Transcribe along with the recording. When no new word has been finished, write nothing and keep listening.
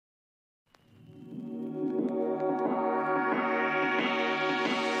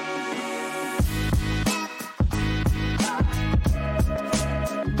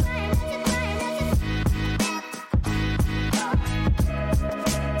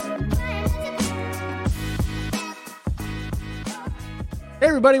Hey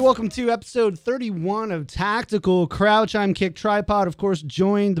everybody, welcome to episode 31 of Tactical Crouch. I'm Kick Tripod, of course,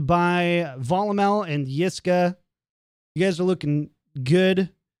 joined by Volamel and Yiska. You guys are looking good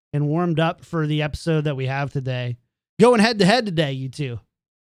and warmed up for the episode that we have today. Going head-to-head today, you two.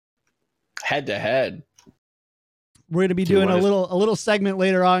 Head-to-head. We're going to be doing a little segment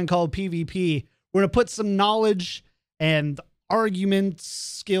later on called PvP. We're going to put some knowledge and argument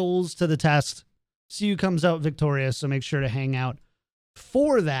skills to the test. See who comes out victorious, so make sure to hang out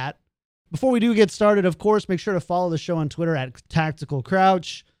for that. Before we do get started, of course, make sure to follow the show on Twitter at Tactical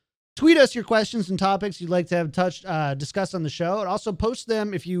Crouch. Tweet us your questions and topics you'd like to have discussed on the show, and also post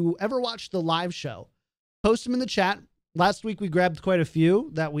them if you ever watch the live show. Post them in the chat. Last week we grabbed quite a few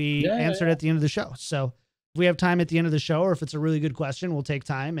that we answered at the end of the show. So if we have time at the end of the show, or if it's a really good question, we'll take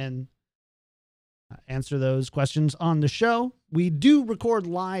time and answer those questions on the show. We do record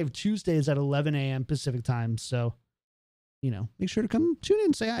live Tuesdays at 11 a.m. Pacific time, so make sure to come tune in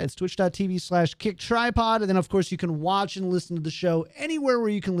and say hi. It's twitch.tv/kicktripod. And then, of course, you can watch and listen to the show anywhere where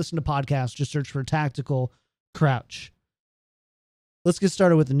you can listen to podcasts. Just search for Tactical Crouch. Let's get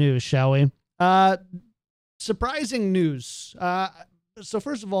started with the news, shall we? Surprising news. So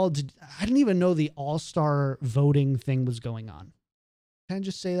first of all, I didn't even know the All-Star voting thing was going on. Can I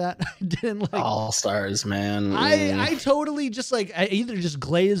just say that? I didn't like All-Stars, man. I totally just I either just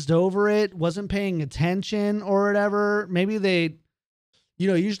glazed over it, wasn't paying attention or whatever. Maybe they,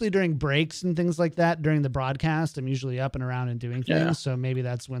 usually during breaks and things like that, during the broadcast, I'm usually up and around and doing things. Yeah. So maybe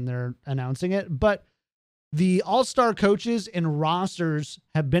that's when they're announcing it. But the All-Star coaches and rosters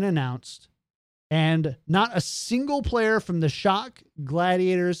have been announced, and not a single player from the Shock,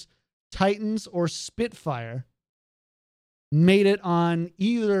 Gladiators, Titans, or Spitfire made it on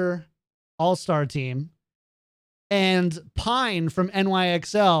either All-Star team. And Pine from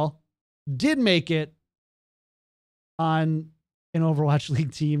NYXL did make it on an Overwatch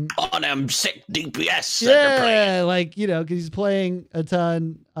League team. On them sick DPS. Yeah, because he's playing a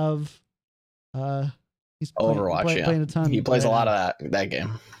ton of he's Overwatch, playing a ton. He plays a lot of that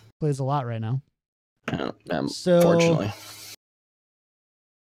game. Plays a lot right now. Fortunately.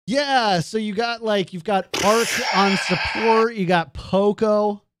 Yeah, so you've got Arc on support, you got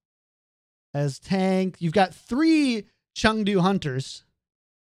Poco as tank, you've got 3 Chengdu Hunters.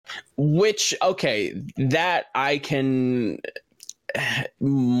 Which, okay, that I can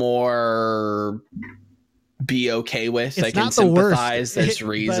more be okay with. It's I can sympathize. There's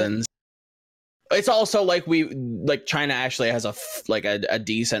reasons. It's also China actually has a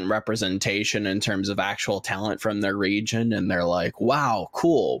decent representation in terms of actual talent from their region, and they're like, wow,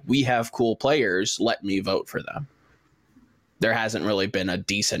 cool, we have cool players, let me vote for them. There hasn't really been a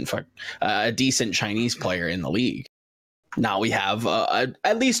decent Chinese player in the league. Now we have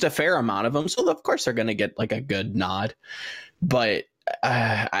at least a fair amount of them, so of course they're going to get a good nod. But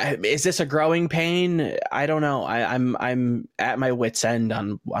is this a growing pain? I don't know. I'm at my wit's end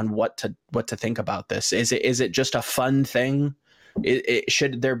on what to think about this. Is it just a fun thing?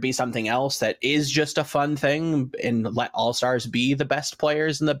 Should there be something else that is just a fun thing, and let All-Stars be the best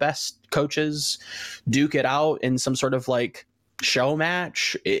players and the best coaches duke it out in some sort of show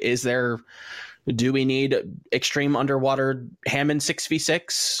match? Do we need extreme underwater Hammond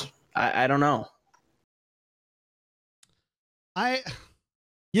 6v6? I don't know.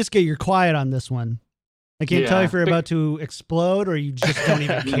 Yiska, you're quiet on this one. I can't tell if you're about to explode or you just don't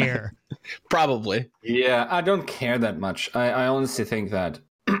even care. Probably. Yeah, I don't care that much. I honestly think that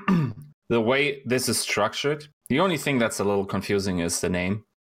the way this is structured, the only thing that's a little confusing is the name.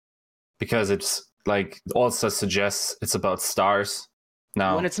 Because it's also suggests it's about stars.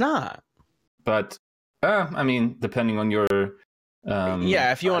 Now, when it's not. But, depending on your...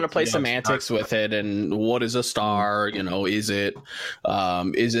 if you want to play semantics with it, and what is a star, is it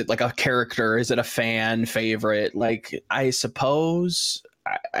a character, is it a fan favorite, I suppose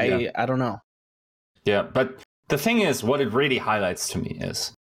I don't know. Yeah, but the thing is, what it really highlights to me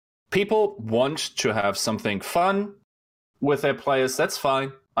is people want to have something fun with their players. That's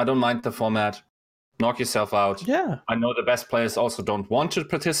fine. I don't mind the format. Knock yourself out. Yeah, I know the best players also don't want to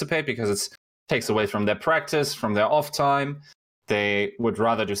participate because it takes away from their practice, from their off time. They would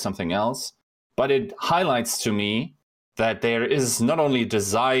rather do something else. But it highlights to me that there is not only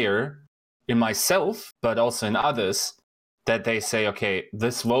desire in myself, but also in others, that they say, okay,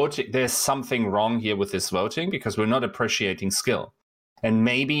 this voting, there's something wrong here with this voting because we're not appreciating skill. And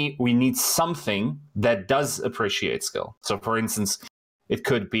maybe we need something that does appreciate skill. So, for instance, it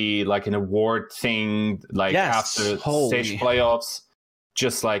could be an award thing, after stage playoffs,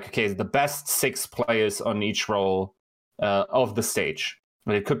 just okay, the best 6 players on each role of the stage.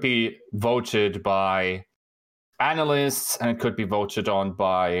 It could be voted by analysts, and it could be voted on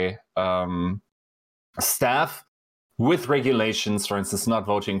by staff with regulations, for instance, not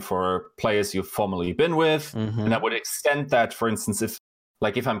voting for players you've formerly been with. And that would extend that, for instance, if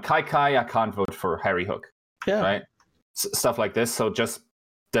I'm Kai, I can't vote for Harry Hook. Yeah. Right? Stuff like this. So just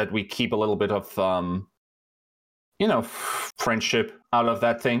that we keep a little bit of, friendship out of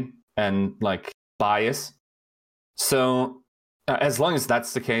that thing and like bias. So as long as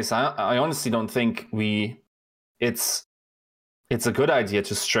that's the case, I honestly don't think it's a good idea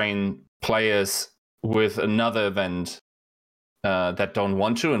to strain players with another event that don't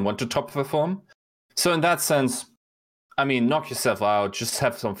want to and want to top perform. So in that sense, I mean, knock yourself out, just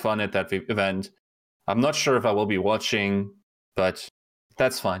have some fun at that event. I'm not sure if I will be watching, but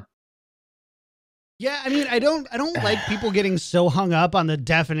that's fine. Yeah, I mean, I don't like people getting so hung up on the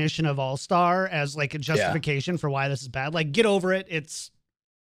definition of all-star as like a justification for why this is bad. Like, get over it. It's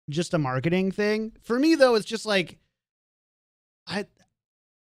just a marketing thing. For me, though, it's just like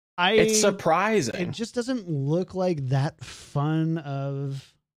it's surprising. It just doesn't look like that fun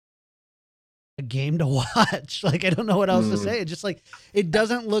of a game to watch. Like, I don't know what else to say. It's just like, it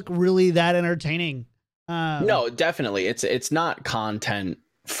doesn't look really that entertaining. No, definitely. It's not content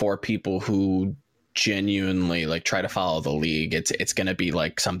for people who genuinely like try to follow the league. It's going to be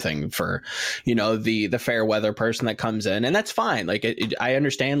like something for, the fair weather person that comes in, and that's fine. Like, I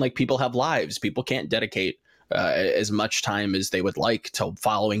understand, like, people have lives. People can't dedicate as much time as they would like to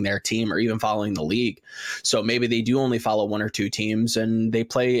following their team or even following the league. So maybe they do only follow one or two teams and they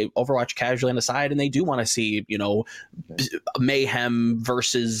play Overwatch casually on the side, and they do want to see, mayhem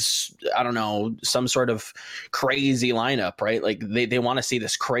versus, I don't know, some sort of crazy lineup, right? Like they want to see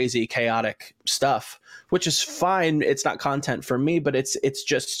this crazy chaotic stuff, which is fine. It's not content for me, but it's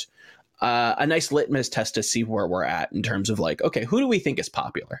just a nice litmus test to see where we're at in terms of like, okay, who do we think is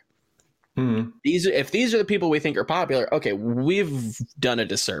popular? If these are the people we think are popular, okay, we've done a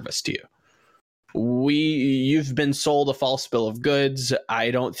disservice to you. You've been sold a false bill of goods. I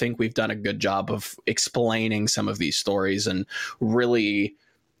don't think we've done a good job of explaining some of these stories and really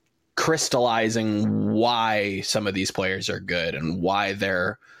crystallizing why some of these players are good and why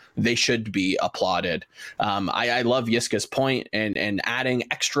they should be applauded. I love Yiska's point and adding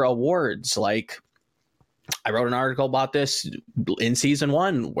extra awards. Like, I wrote an article about this in season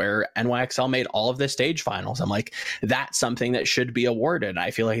 1 where NYXL made all of the stage finals. I'm like, that's something that should be awarded.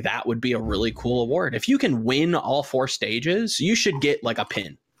 I feel like that would be a really cool award. If you can win all 4 stages, you should get like a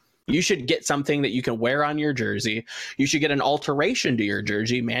pin. You should get something that you can wear on your jersey. You should get an alteration to your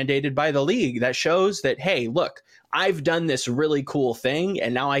jersey mandated by the league that shows that, hey, look, I've done this really cool thing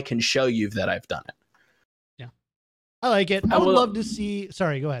and now I can show you that I've done it. Yeah. I like it. I would love to see.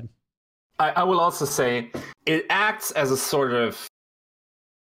 Sorry, go ahead. I will also say it acts as a sort of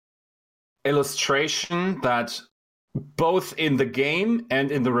illustration that both in the game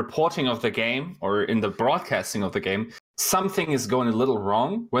and in the reporting of the game or in the broadcasting of the game, something is going a little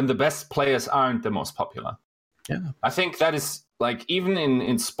wrong when the best players aren't the most popular. Yeah, I think that is like, even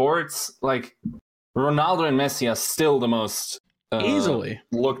in sports, like Ronaldo and Messi are still the most easily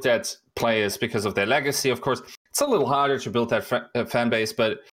looked at players because of their legacy. Of course, it's a little harder to build that fan base,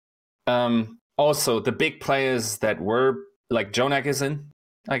 but also the big players that were like Jonak is in,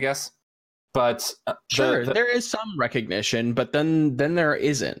 I guess, but sure, there is some recognition, but then there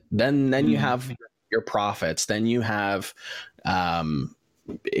isn't. Then you have your profits. Then you have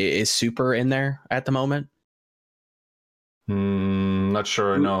is Super in there at the moment? Not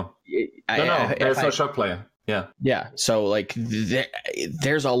sure. No, there's no shot player. Yeah. So like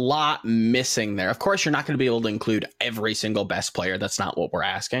there's a lot missing there. Of course, you're not going to be able to include every single best player. That's not what we're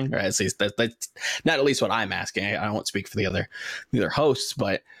asking, or at least that's not at least what I'm asking. I won't speak for the other hosts,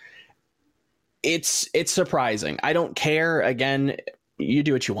 but it's surprising. I don't care. Again, you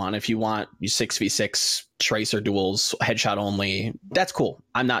do what you want. If you want 6v6 tracer duels, headshot only, that's cool.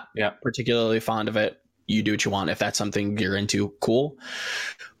 I'm not particularly fond of it. You do what you want. If that's something you're into, cool.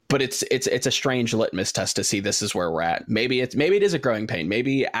 But it's a strange litmus test to see this is where we're at. Maybe it is a growing pain.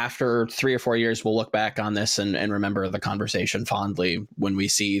 Maybe after 3 or 4 years, we'll look back on this and remember the conversation fondly when we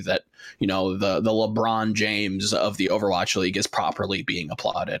see that, the LeBron James of the Overwatch League is properly being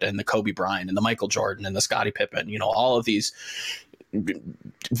applauded, and the Kobe Bryant and the Michael Jordan and the Scottie Pippen, all of these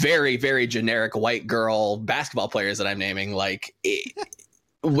very, very generic white girl basketball players that I'm naming, like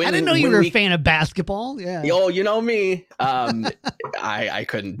I didn't know you were a fan of basketball. Yeah. Oh, you know me. I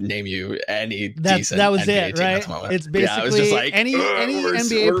couldn't name you any decent that was NBA it, team right? at the moment. It's basically it was just like, any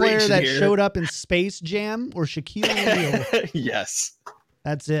NBA player that here. showed up in Space Jam or Shaquille O'Neal. Yes.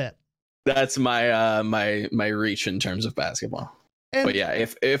 That's it. That's my my reach in terms of basketball. But yeah,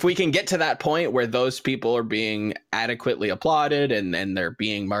 if we can get to that point where those people are being adequately applauded and they're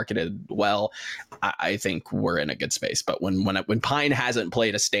being marketed well, I think we're in a good space. But when Pine hasn't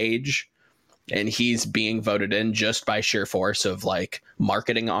played a stage and he's being voted in just by sheer force of like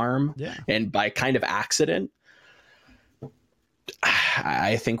marketing arm and by kind of accident,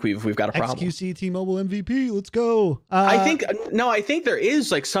 I think we've got a problem. XQC T-Mobile MVP, let's go. I think there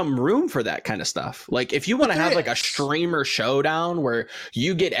is like some room for that kind of stuff. Like if you want to have like a streamer showdown where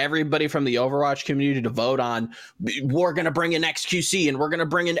you get everybody from the Overwatch community to vote on, we're going to bring in XQC and we're going to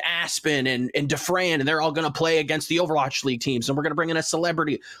bring in Aspen and Defran and they're all going to play against the Overwatch League teams and we're going to bring in a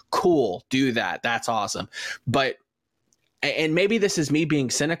celebrity. Cool. Do that. That's awesome. But and maybe this is me being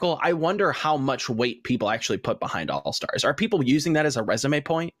cynical, I wonder how much weight people actually put behind All-Stars. Are people using that as a resume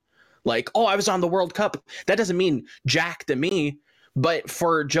point? Like, oh, I was on the World Cup. That doesn't mean jack to me. But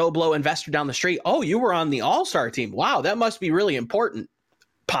for Joe Blow investor down the street, oh, you were on the All-Star team. Wow, that must be really important.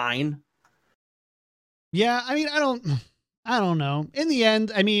 Pine. Yeah, I mean, I don't know. In the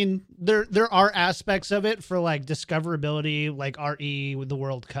end, I mean, there are aspects of it for like discoverability, like RE with the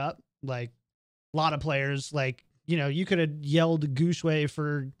World Cup. Like a lot of players, like, you know, you could have yelled Gooshway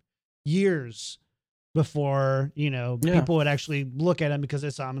for years before, you know, people would actually look at him because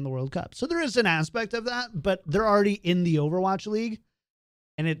they saw him in the World Cup. So there is an aspect of that, but they're already in the Overwatch League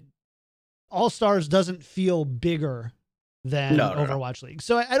and All-Stars doesn't feel bigger than Overwatch League.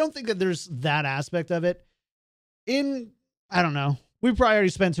 So I don't think that there's that aspect of it. I don't know. We probably already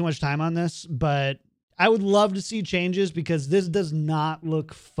spent too much time on this, but I would love to see changes because this does not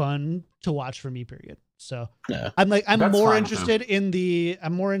look fun to watch for me, period. So I'm more interested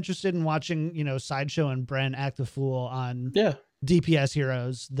in watching, you know, Sideshow and Bren act a fool on DPS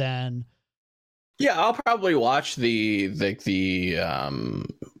heroes than. Yeah, I'll probably watch the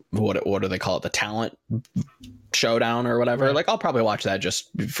what do they call it? The talent showdown or whatever. Right. Like I'll probably watch that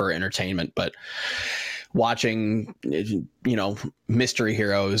just for entertainment, but watching, you know, mystery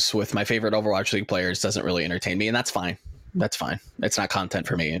heroes with my favorite Overwatch League players doesn't really entertain me, and that's fine. That's fine. It's not content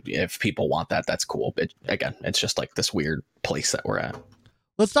for me. If people want that, that's cool. But again, it's just like this weird place that we're at.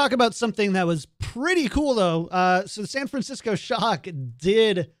 Let's talk about something that was pretty cool, though. So the San Francisco Shock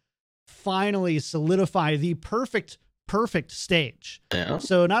did finally solidify the perfect stage. Yeah.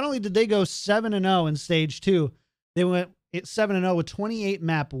 So not only did they go 7-0 in stage 2, they went 7-0 with 28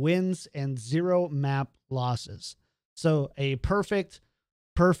 map wins and 0 map losses. So a perfect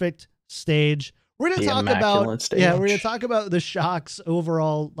stage. We're going to talk about we're going to talk about the Shock's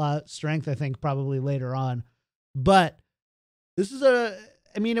overall strength, I think, probably later on. But this is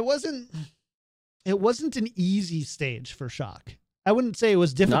it wasn't an easy stage for Shock. I wouldn't say it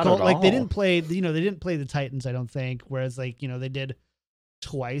was difficult. Like they didn't play the Titans, I don't think, whereas like, you know, they did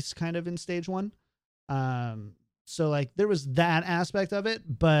twice kind of in stage 1. So like there was that aspect of it,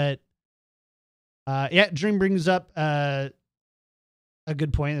 but Dream brings up a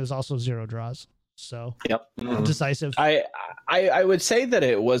good point. It was also 0 draws. So decisive. I would say that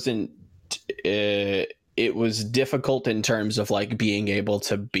it wasn't. It was difficult in terms of like being able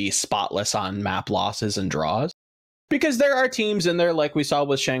to be spotless on map losses and draws, because there are teams in there, like we saw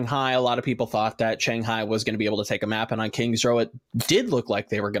with Shanghai. A lot of people thought that Shanghai was going to be able to take a map, and on King's Row, it did look like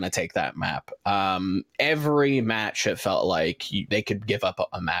they were going to take that map. Every match, it felt like they could give up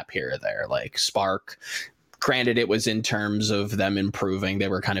a map here or there, like Spark. Granted, it was in terms of them improving. They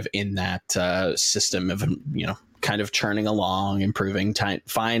were kind of in that system of, you know, kind of churning along, improving,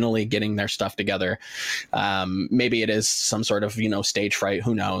 finally getting their stuff together. Maybe it is some sort of, you know, stage fright.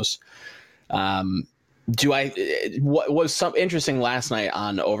 Who knows? What was some interesting last night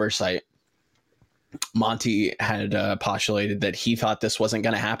on Oversight? Monty had postulated that he thought this wasn't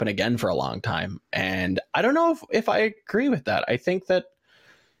going to happen again for a long time. And I don't know if I agree with that. I think that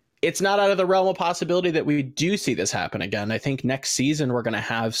it's not out of the realm of possibility that we do see this happen again. I think next season we're going to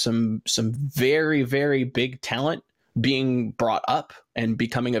have some very, very big talent being brought up and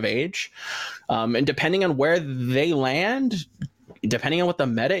becoming of age. And depending on where they land, depending on what the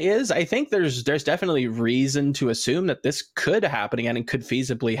meta is, I think there's definitely reason to assume that this could happen again and could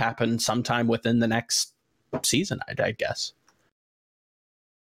feasibly happen sometime within the next season, I guess.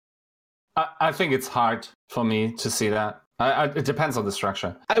 I think it's hard for me to see that. It depends on the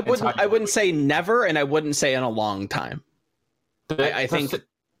structure. I wouldn't say never, and I wouldn't say in a long time. I think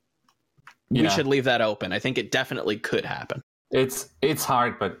we should leave that open. I think it definitely could happen. It's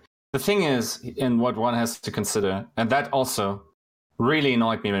hard, but the thing is, and what one has to consider, and that also really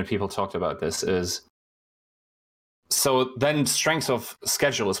annoyed me when people talked about this, is so then strength of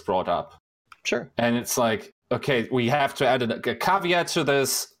schedule is brought up. Sure. And it's like, okay, we have to add a caveat to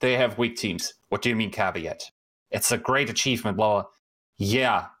this. They have weak teams. What do you mean caveat? It's a great achievement, blah, blah.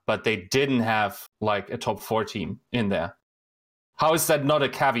 Yeah, but they didn't have like a top 4 team in there. How is that not a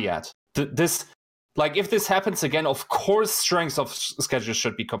caveat? This, like, if this happens again, of course strengths of schedules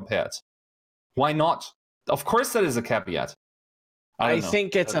should be compared. Why not? Of course that is a caveat. I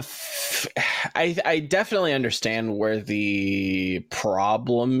think it's I definitely understand where the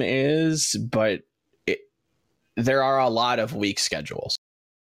problem is, but there are a lot of weak schedules.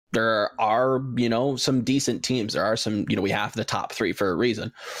 There are, some decent teams. There are some, we have the top 3 for a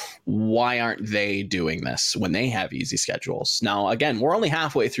reason. Why aren't they doing this when they have easy schedules? Now, again, we're only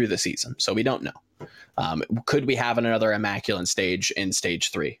halfway through the season, so we don't know. Could we have another immaculate stage in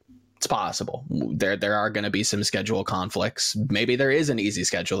stage 3? It's possible. There are going to be some schedule conflicts. Maybe there is an easy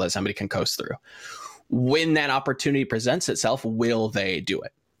schedule that somebody can coast through. When that opportunity presents itself, will they do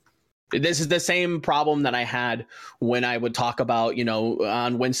it? This is the same problem that I had when I would talk about,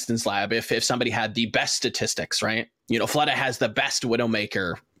 on Winston's lab, if somebody had the best statistics, right? Fleta has the best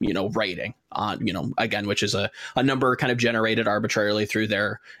Widowmaker, rating on, again, which is a number kind of generated arbitrarily through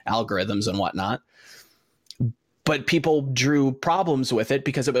their algorithms and whatnot. But people drew problems with it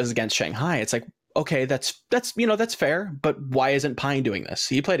because it was against Shanghai. It's like, okay, that's fair. But why isn't Pine doing this?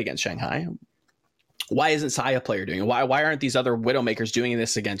 He played against Shanghai. Why isn't Saya player doing it? Why aren't these other Widowmakers doing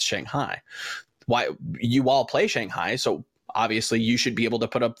this against Shanghai? Why you all play Shanghai, so obviously you should be able to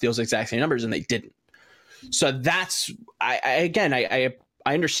put up those exact same numbers, and they didn't. So that's I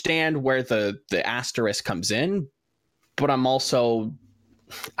understand where the asterisk comes in, but I'm also,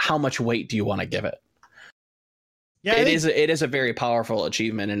 how much weight do you want to give it? Yeah, it is a very powerful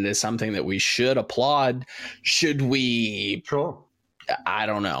achievement, and it is something that we should applaud. Should we? Sure. I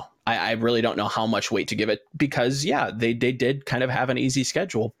don't know. I really don't know how much weight to give it because, yeah, they did kind of have an easy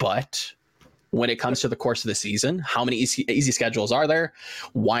schedule. But when it comes to the course of the season, how many easy schedules are there?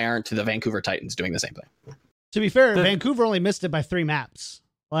 Why aren't the Vancouver Titans doing the same thing? To be fair, Vancouver only missed it by 3 maps.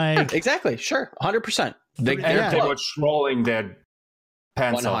 Like, yeah, exactly. Sure. 100%. They were trolling their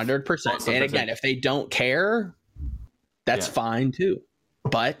pants 100%. off. And again, if they don't care, that's fine too.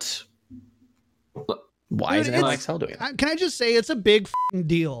 But why isn't NXL doing it? Can I just say it's a big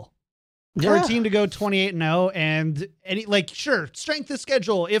deal for a team to go 28-0 and sure, strength of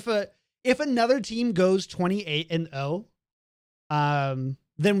schedule. If another team goes 28-0,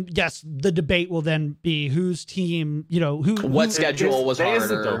 then yes, the debate will then be whose team, what schedule was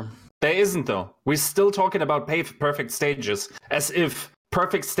harder. There isn't though. We're still talking about perfect stages as if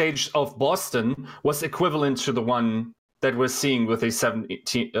perfect stage of Boston was equivalent to the one that we're seeing with the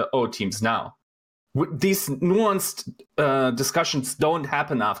 7-0 teams now. These nuanced discussions don't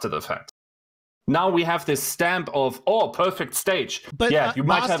happen after the fact. Now we have this stamp of, perfect stage. But yeah, you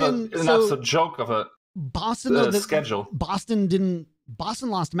might have an absolute joke of a Boston schedule. Boston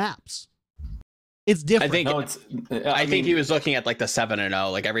lost maps. It's different. I think he was looking at like the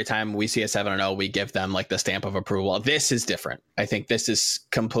 7-0. Like every time we see a 7-0, we give them like the stamp of approval. This is different. I think this is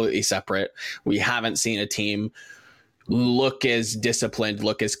completely separate. We haven't seen a team look as disciplined,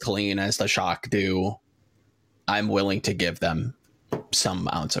 look as clean as the Shock do. I'm willing to give them some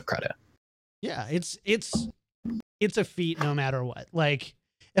ounce of credit. Yeah, it's a feat no matter what. Like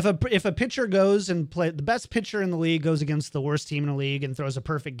if a pitcher goes and the best pitcher in the league goes against the worst team in the league and throws a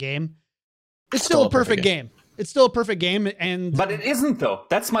perfect game, it's still a perfect game. It's still a perfect game, but it isn't though.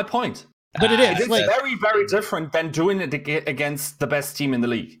 That's my point. But it is. It's very, very different than doing it against the best team in the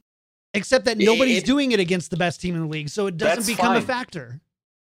league. Except that nobody's doing it against the best team in the league, so it doesn't become a factor.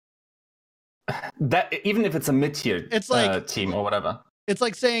 That even if it's a mid-tier team or whatever. It's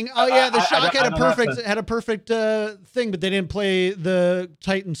like saying, "Oh yeah, the Shock had a perfect thing, but they didn't play the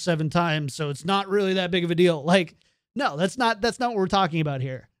Titans 7 times, so it's not really that big of a deal." Like, no, that's not what we're talking about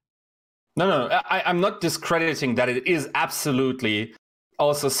here. No, I'm not discrediting that. It is absolutely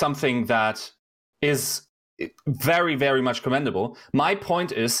also something that is very, very much commendable. My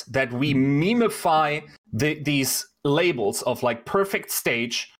point is that we memify these labels of like perfect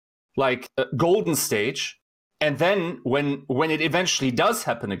stage, like golden stage, and then when it eventually does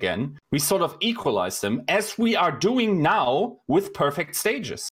happen again, we sort of equalize them as we are doing now with perfect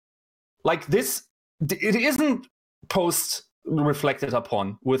stages. Like this, it isn't post reflected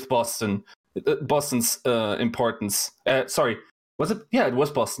upon with Boston's importance. Sorry, was it? Yeah, it was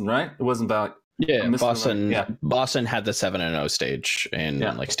Boston, right? It wasn't about. Yeah, Boston. Yeah. Boston had the 7-0 stage in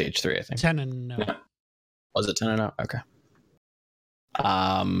like stage 3, I think. 10-0. Yeah. Was it 10-0? Okay.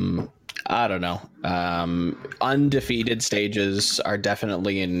 I don't know. Undefeated stages are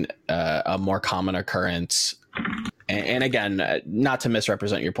definitely a more common occurrence. And again, not to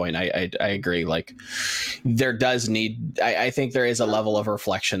misrepresent your point, I agree. Like, there does need. I think there is a level of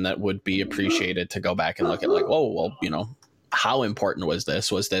reflection that would be appreciated to go back and look at like, whoa, well, how important was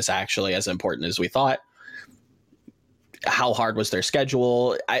this? Was this actually as important as we thought? How hard was their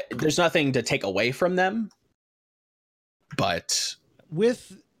schedule? There's nothing to take away from them, but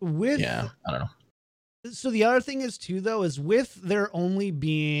with yeah, I don't know. So the other thing is too, though, is with there only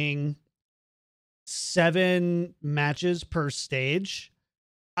being 7 matches per stage,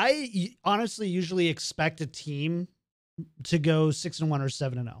 I honestly usually expect a team to go 6-1 or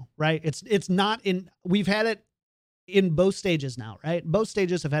 7-0, right? It's not in, we've had it in both stages now, right? Both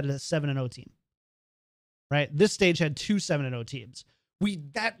stages have had a 7-0 team, right? This stage had 2 7-0 teams.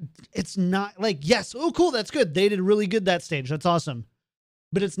 It's not like, yes, oh, cool, that's good. They did really good that stage. That's awesome.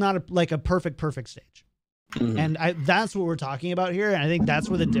 But it's not like a perfect stage. Mm-hmm. And that's what we're talking about here. And I think that's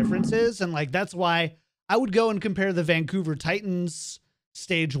where the difference is. And like, that's why I would go and compare the Vancouver Titans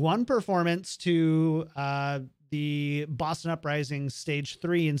stage 1 performance to the Boston Uprising stage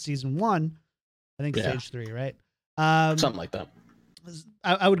 3 in season 1. I think stage 3, right? Something like that.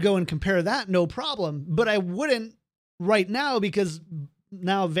 I would go and compare that, no problem. But I wouldn't right now, because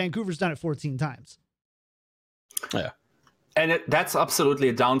now Vancouver's done it 14 times. Yeah. And that's absolutely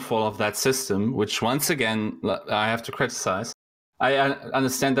a downfall of that system, which once again, I have to criticize. I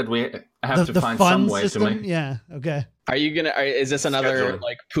understand that we have to find some way system? to make. Yeah. Okay. Are you is this another scheduling.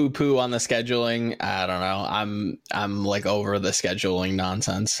 Like poo on the scheduling? I don't know. I'm like over the scheduling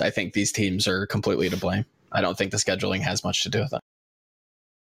nonsense. I think these teams are completely to blame. I don't think the scheduling has much to do with it.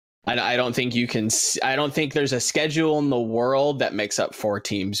 I don't think you can. I don't think there's a schedule in the world that makes up 4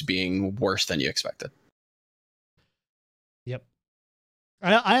 teams being worse than you expected. Yep.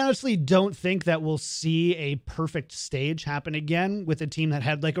 I honestly don't think that we'll see a perfect stage happen again with a team that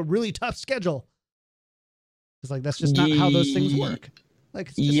had like a really tough schedule. It's like, that's just not how those things work. Like,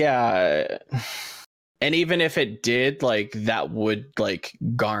 it's just... yeah. And even if it did, like, that would like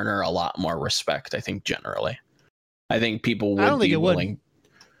garner a lot more respect, I think, generally. I think people would be willing.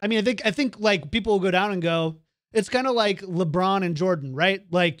 I mean, I think like people will go down and go, it's kind of like LeBron and Jordan, right?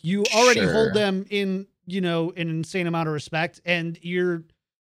 Like, you already hold them in, you know, an insane amount of respect, and you're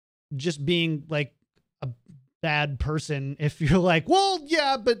just being like a bad person if you're like, well,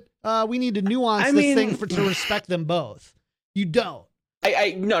 yeah, but we need to nuance this thing to respect them both. You don't.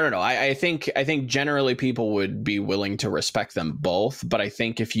 No. I think generally people would be willing to respect them both, but I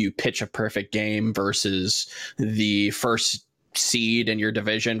think if you pitch a perfect game versus the first seed in your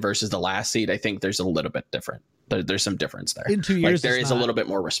division versus the last seed, I think there's a little bit different. There's some difference there. In 2 years, like, there is a little bit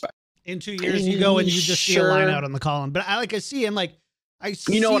more respect. In 2 years, you go and you just see a line out on the column. But I see him, like, I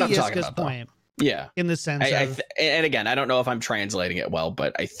see, you know what I'm talking Yiska's about, point. Yeah, in the sense and again, I don't know if I'm translating it well,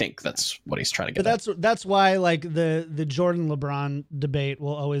 but I think that's what he's trying to get. But that's why, like, the Jordan LeBron debate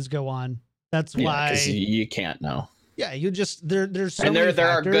will always go on. That's why, because you can't know. Yeah, you just there's so and many there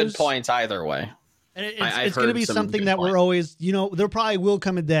are factors. good points either way. And it's going to be something that we're always, you know, there probably will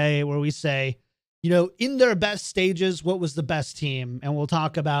come a day where we say, you know, in their best stages, what was the best team? And we'll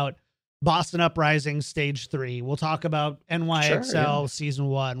talk about Boston Uprising stage 3. We'll talk about NYXL season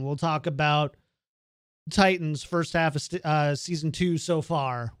 1. We'll talk about Titans first half of season 2 so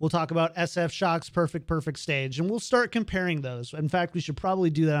far. We'll talk about SF Shock's perfect stage, and we'll start comparing those. In fact, we should probably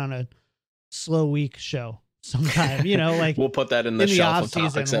do that on a slow week show sometime, you know, like we'll put that in the shelf of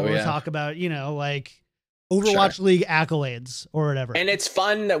topics that we'll talk about, you know, like Overwatch League accolades or whatever. And it's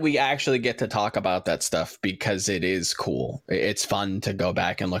fun that we actually get to talk about that stuff because it is cool. It's fun to go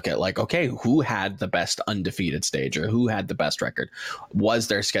back and look at, like, okay, who had the best undefeated stage or who had the best record? Was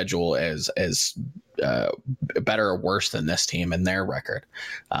their schedule as better or worse than this team and their record?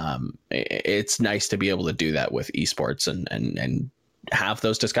 It's nice to be able to do that with esports and have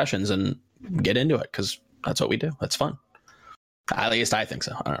those discussions and get into it, because that's what we do. That's fun. At least I think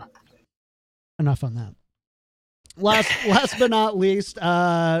so. I don't know. Enough on that. Last but not least,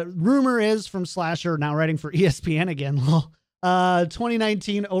 rumor is from Slasher, now writing for ESPN again,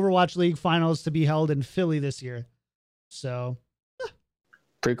 2019 Overwatch League finals to be held in Philly this year. So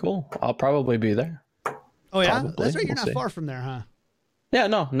pretty cool. I'll probably be there. Oh yeah, that's right. You're not far from there, huh? Yeah,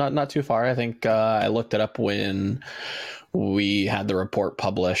 no, not too far. I think I looked it up when we had the report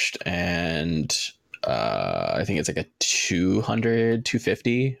published, and I think it's like a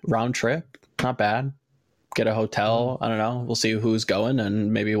 250 round trip. Not bad. Get a hotel. I don't know. We'll see who's going,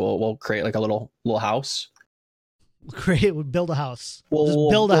 and maybe we'll create like a little house. Build a house. We'll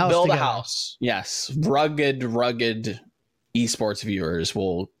build a house. Build a house. Yes, rugged esports viewers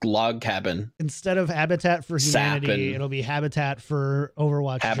will log cabin. Instead of Habitat for Humanity, it'll be Habitat for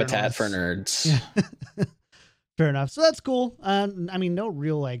Overwatch. Habitat for nerds. Fair enough. So that's cool. I mean, no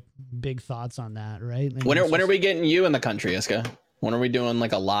real like big thoughts on that, right? When are we getting you in the country, Yiska? When are we doing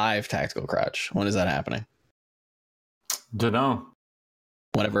like a live Tactical Crouch? When is that happening? Dunno.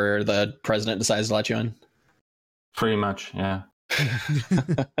 Whenever the president decides to let you in. Pretty much, yeah.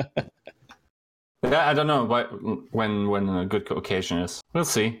 Yeah, I don't know when a good occasion is. We'll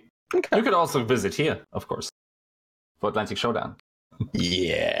see. Okay. You could also visit here, of course, for Atlantic Showdown.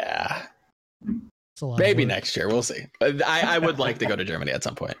 Yeah. It's a lot of Maybe work. next year. We'll see. I would like to go to Germany at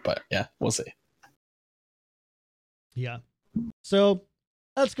some point, but yeah, we'll see. Yeah. So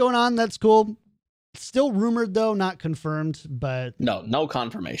that's going on. That's cool. Still rumored though, not confirmed, but No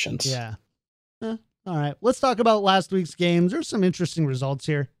confirmations. yeah. All right. Let's talk about last week's games. There's some interesting results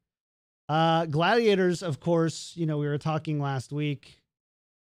here. Gladiators, of course, we were talking last week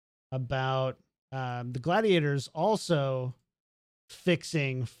about the Gladiators also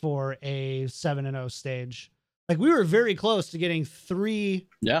fixing for a 7-0 stage. Like we were very close to getting 3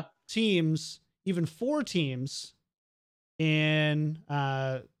 teams, even 4 teams in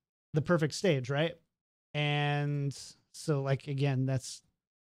the perfect stage, right? And so like again, that's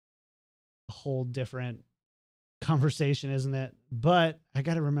a whole different conversation, isn't it? But I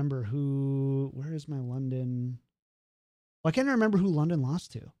gotta remember where is my London? Well, I can't remember who London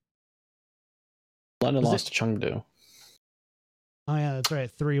lost to. London lost to Chengdu. Oh yeah, that's right,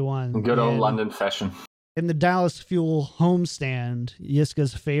 3-1. Good old London fashion. In the Dallas Fuel homestand,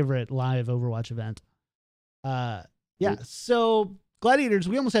 Yiska's favorite live Overwatch event. Yeah, so Gladiators,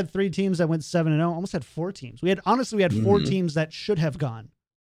 we almost had 3 teams that went 7-0, almost had 4 teams. We had 4 teams that should have gone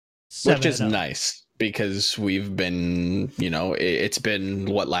 7-0. Which is nice because we've been, it's been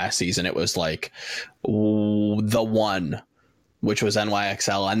what last season it was like the one, which was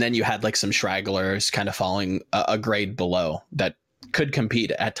NYXL, and then you had like some stragglers kind of falling a grade below that could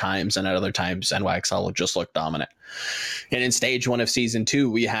compete at times, and at other times NYXL just looked dominant. And in stage 1 of season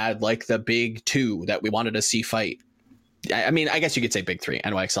 2, we had like the big 2 that we wanted to see fight. I mean, I guess you could say big 3.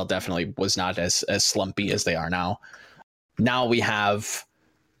 NYXL definitely was not as slumpy as they are now. Now we have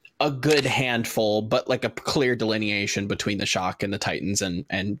a good handful, but like a clear delineation between the Shock and the Titans and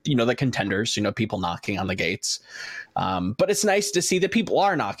the contenders, people knocking on the gates. But it's nice to see that people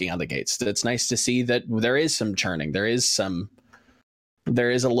are knocking on the gates. It's nice to see that there is some churning. There is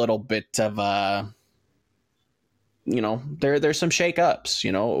a little bit of there's some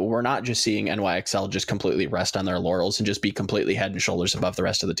shakeups. We're not just seeing NYXL just completely rest on their laurels and just be completely head and shoulders above the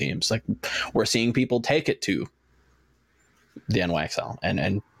rest of the teams. Like we're seeing people take it to the NYXL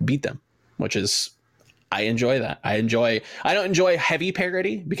and beat them, which is, I enjoy that. I don't enjoy heavy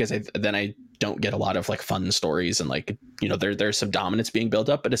parity because then I don't get a lot of like fun stories and like, there's some dominance being built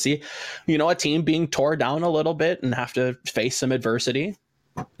up, but to see, a team being tore down a little bit and have to face some adversity,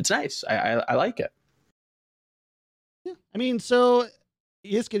 it's nice. I like it. Yeah. I mean, so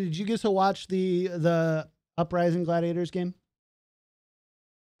Yiska, did you get to watch the Uprising Gladiators game?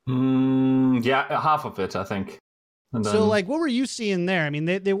 Yeah, half of it, I think. And then, so like, what were you seeing there? I mean,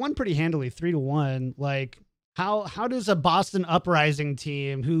 they won pretty handily, 3-1. Like, how does a Boston Uprising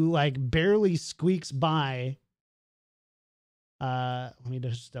team who like barely squeaks by? Let me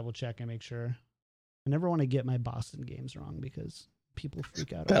just double check and make sure. I never want to get my Boston games wrong because people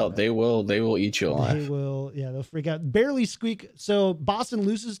freak out. They will eat you alive. They will, yeah, they'll freak out. Barely squeak. So Boston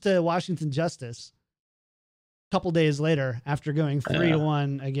loses to Washington Justice a couple days later after going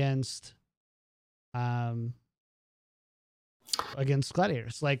 3-1 against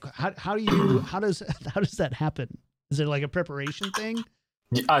Gladiators. Like, how does that happen? Is it like a preparation thing?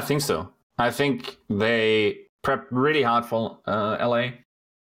 I think so. I think they prepped really hard for LA,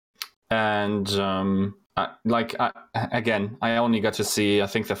 and I only got to see, I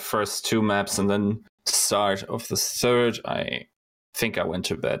think, the first 2 maps, and then start of the third. I think I went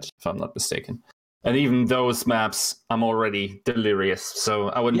to bed, if I'm not mistaken. And even those maps, I'm already delirious, so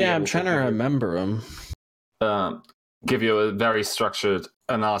I wouldn't. Yeah, I'm trying to remember them. Give you a very structured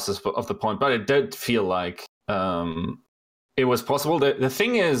analysis of the point, but it did feel like it was possible. The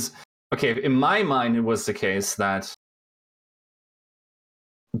thing is, okay, in my mind, it was the case that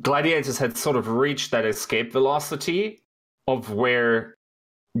Gladiators had sort of reached that escape velocity of where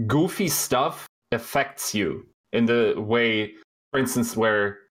goofy stuff affects you in the way, for instance,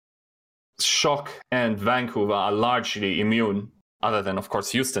 where Shock and Vancouver are largely immune, other than, of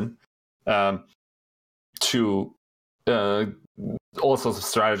course, Houston, to all sorts of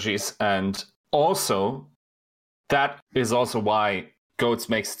strategies. And also, that is also why GOATS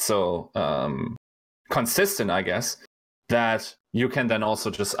makes it so consistent, I guess, that you can then also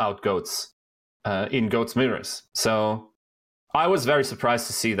just out GOATS in GOATS mirrors. So I was very surprised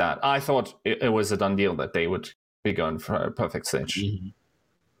to see that. I thought it was a done deal that they would be going for a perfect stage. Mm-hmm.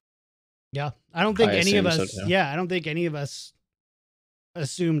 Yeah, I don't think any of us. So, I don't think any of us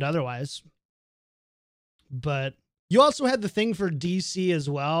assumed otherwise. But You also had the thing for DC as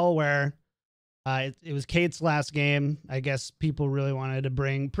well, where it was Kate's last game. I guess people really wanted to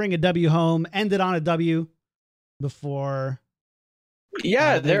bring a W home, ended on a W before.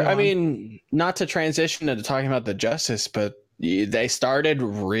 Yeah, I mean, not to transition into talking about the Justice, but they started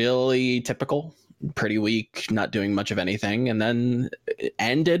really typical, pretty weak, not doing much of anything, and then it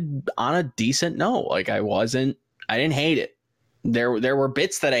ended on a decent note. Like I didn't hate it. There were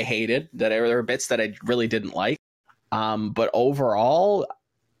bits that I hated, there were bits that I really didn't like. But overall,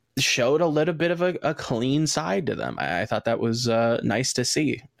 showed a little bit of a clean side to them. I thought that was nice to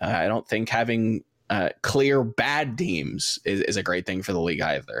see. I don't think having clear bad teams is a great thing for the league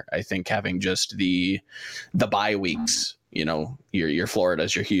either. I think having just the bye weeks, your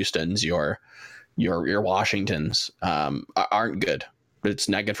Floridas, your Houstons, your Washingtons aren't good. It's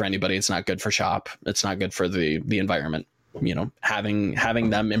not good for anybody. It's not good for shop. It's not good for the environment. Having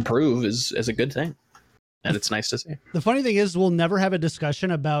them improve is a good thing. And it's nice to see. The funny thing is, we'll never have a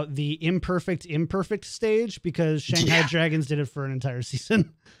discussion about the imperfect stage because Shanghai Dragons did it for an entire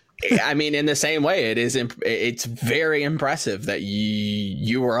season. I mean, in the same way, it's very impressive that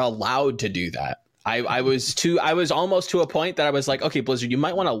you were allowed to do that. I was almost to a point that I was like, okay, Blizzard, you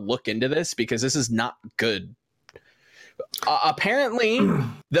might want to look into this because this is not good. Apparently,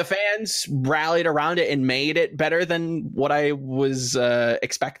 the fans rallied around it and made it better than what I was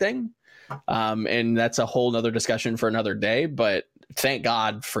expecting. And that's a whole nother discussion for another day, but thank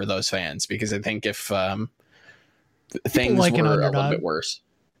God for those fans, because I think if things were a little bit worse,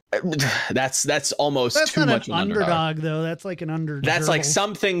 that's almost too much an underdog though. That's like an underdog. That's like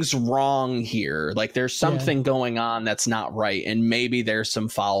something's wrong here. Like there's something going on that's not right, and maybe there's some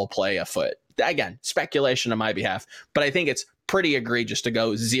foul play afoot. Again, speculation on my behalf, but I think it's pretty egregious to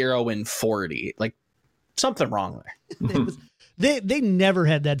go 0-40. Like something wrong there. They never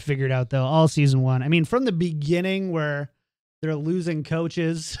had that figured out though, all season one. I mean, from the beginning where they're losing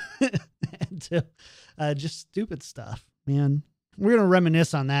coaches to just stupid stuff, man. We're going to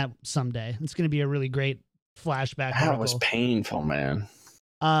reminisce on that someday. It's going to be a really great flashback. That was painful, man.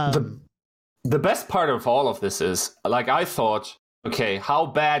 The best part of all of this is, like, I thought, okay, how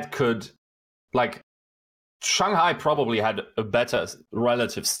bad could, like, Shanghai probably had a better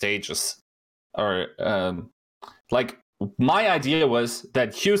relative stages. Or, like, my idea was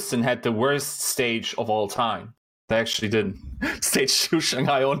that Houston had the worst stage of all time. They actually didn't. Stage 2,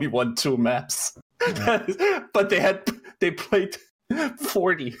 Shanghai only won 2 maps. But they played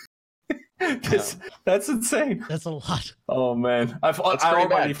 40. That's insane. That's a lot. Oh man, I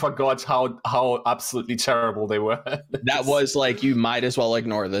already forgot how absolutely terrible they were. That was like, you might as well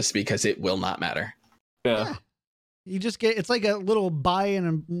ignore this because it will not matter. Yeah. You just get, it's like a little buy and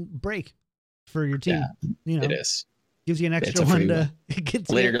a break for your team. Yeah, it is. Gives you an extra one to get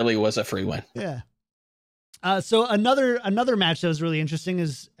to literally was a free win. Yeah. So another match that was really interesting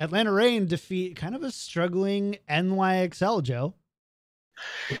is Atlanta Reign defeat kind of a struggling NYXL, Joe.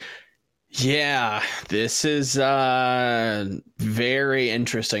 Yeah, this is very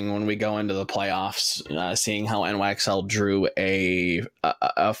interesting when we go into the playoffs, seeing how NYXL drew a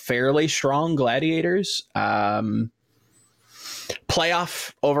fairly strong Gladiators. Playoff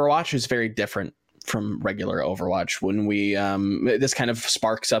Overwatch is very different from regular Overwatch. When we this kind of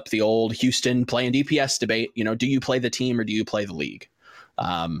sparks up the old Houston playing DPS debate. Do you play the team or do you play the league?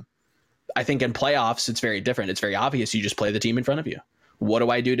 I think in playoffs it's very different. It's very obvious. You just play the team in front of you. What do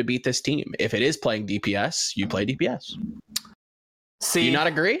I do to beat this team? If it is playing DPS, you play DPS. Do you not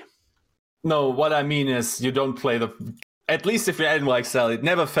agree? No, what I mean is you don't play at least if you're NYXL, it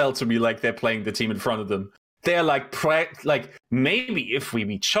never felt to me like they're playing the team in front of them. They're like maybe if we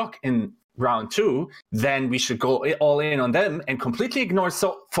beat Shock in round 2, then we should go all in on them and completely ignore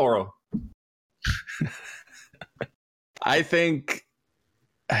Foro. I think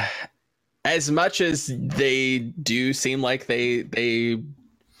as much as they do seem like they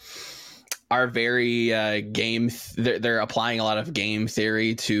are very they're applying a lot of game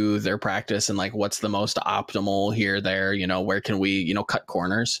theory to their practice and like what's the most optimal here, there, where can we, cut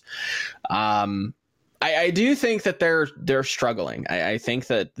corners. I do think that they're struggling. I think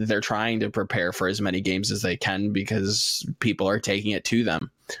that they're trying to prepare for as many games as they can because people are taking it to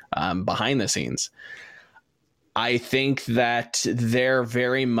them behind the scenes. I think that they're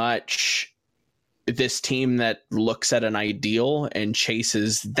very much this team that looks at an ideal and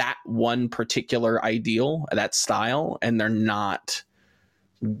chases that one particular ideal, that style, and they're not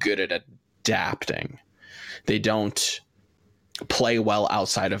good at adapting. They don't play well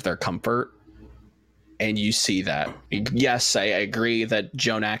outside of their comfort. And you see that. Yes, I agree that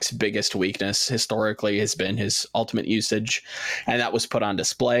JJonak's biggest weakness historically has been his ultimate usage, and that was put on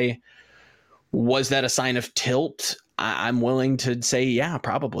display. Was that a sign of tilt? I'm willing to say, yeah,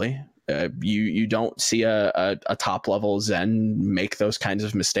 probably. You don't see a top level Zen make those kinds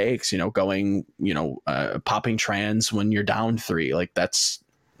of mistakes, going, popping trans when you're down 3. Like that's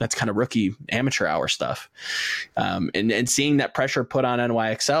kind of rookie amateur hour stuff. And seeing that pressure put on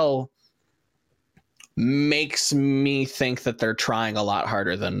NYXL makes me think that they're trying a lot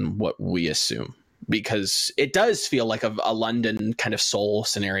harder than what we assume, because it does feel like a London kind of Seoul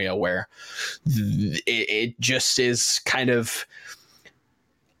scenario where it just is kind of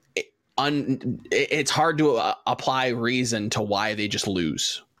it's hard to apply reason to why they just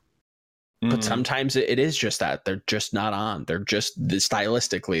lose. But sometimes it is just that they're just not on. They're just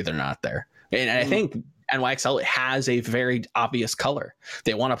stylistically they're not there. And I think NYXL has a very obvious color.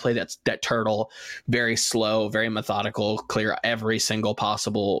 They want to play that turtle, very slow, very methodical, clear every single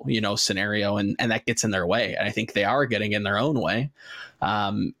possible, scenario. And that gets in their way. And I think they are getting in their own way.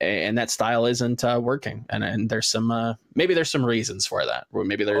 And that style isn't working. And there's some, maybe there's some reasons for that. Or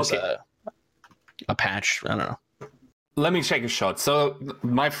maybe there's a patch. I don't know. Let me take a shot. So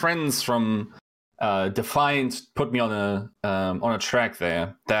my friends from Defiant put me on a track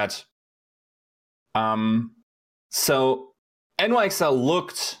there that so NYXL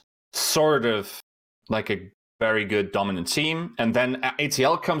looked sort of like a very good dominant team, and then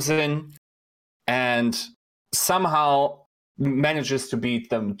ATL comes in and somehow manages to beat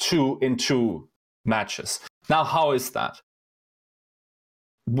them 2 in 2 matches. Now, how is that?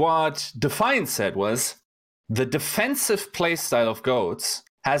 What Defiant said was the defensive playstyle of Goats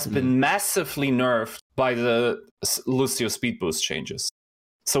has been massively nerfed by the Lucio speed boost changes.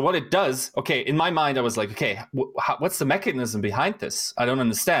 So what it does, in my mind, I was like, what's the mechanism behind this? I don't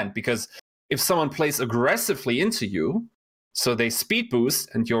understand, because if someone plays aggressively into you, so they speed boost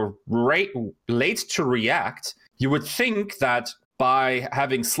and you're late to react, you would think that by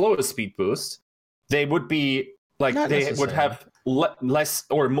having slower speed boost, they would be like, they would have less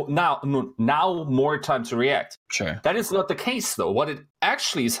or now more time to react. Sure. That is not the case, though. What it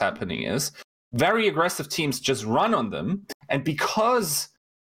actually is happening is very aggressive teams just run on them, and because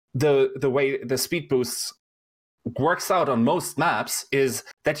the way the speed boosts works out on most maps is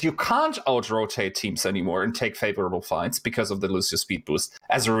that you can't out-rotate teams anymore and take favorable fights because of the Lucio speed boost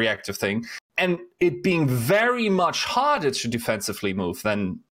as a reactive thing, and it being very much harder to defensively move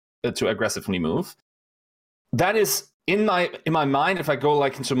than to aggressively move. That is in my mind, if I go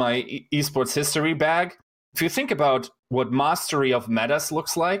like into my esports history bag, if you think about what mastery of metas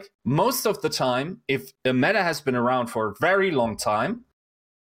looks like, most of the time, if a meta has been around for a very long time,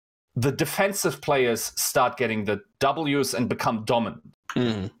 the defensive players start getting the W's and become dominant.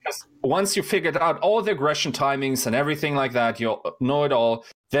 Because once you figured out all the aggression timings and everything like that, you know it all,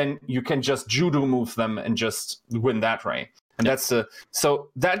 then you can just judo move them and just win that way. And so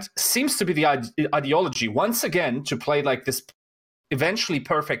that seems to be the ideology, once again, to play like this eventually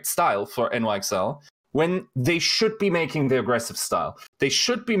perfect style for NYXL, when they should be making the aggressive style. They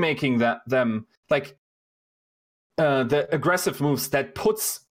should be making them like the aggressive moves that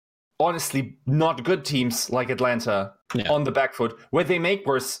puts honestly not good teams like Atlanta on the back foot, where they make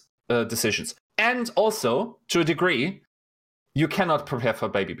worse decisions. And also, to a degree, you cannot prepare for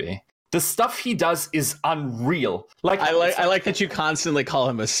Baby Bay. The stuff he does is unreal. Like I like that you constantly call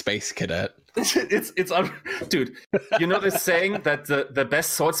him a space cadet. Dude, you know this saying that the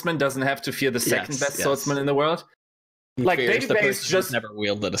best swordsman doesn't have to fear the second best swordsman in the world? Like Baby Bay is just never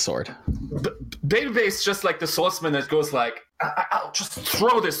wielded a sword. Baby Bay is just like the swordsman that goes like, I'll just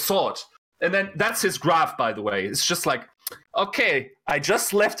throw this sword. And then that's his graph, by the way. It's just like, okay, I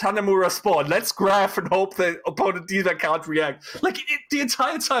just left Hanamura spawn. Let's graph and hope the opponent either can't react. Like the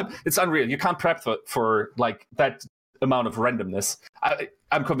entire time, it's unreal. You can't prep for like that amount of randomness.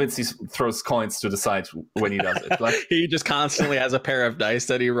 I'm convinced he throws coins to the side when he does it. Like he just constantly has a pair of dice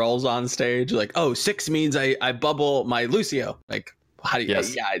that he rolls on stage. Like, 6 means I bubble my Lucio. Like, how do you?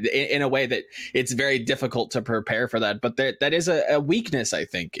 Yes. Yeah, in a way that it's very difficult to prepare for that. But that is a weakness, I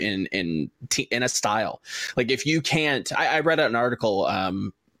think, in a style. Like if you can't, I read an article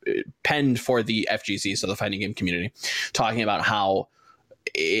penned for the FGC, so the fighting game community, talking about how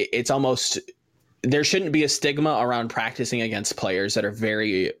it's almost, there shouldn't be a stigma around practicing against players that are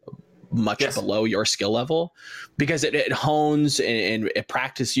very much below your skill level, because it hones and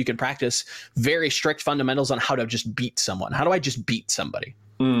you can practice very strict fundamentals on how to just beat someone. How do I just beat somebody?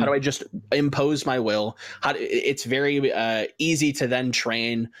 How do I just impose my will? It's very easy to then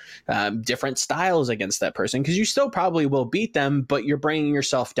train different styles against that person, because you still probably will beat them, but you're bringing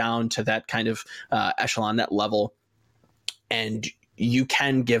yourself down to that kind of echelon, that level. And you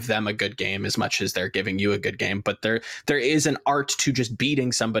can give them a good game as much as they're giving you a good game, but there is an art to just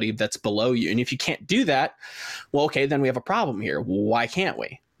beating somebody that's below you. And if you can't do that, well, okay, then we have a problem here. Why can't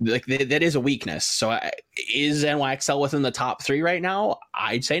we? Like that is a weakness. So is NYXL within the top 3 right now?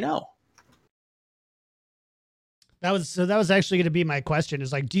 I'd say no. That was actually going to be my question,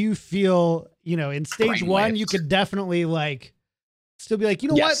 is like, do you feel, in stage 1, you could definitely like still be like,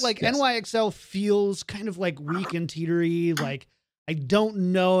 what? Like NYXL feels kind of like weak and teetery. Like, I don't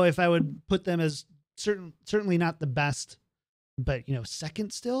know if I would put them as certainly not the best, but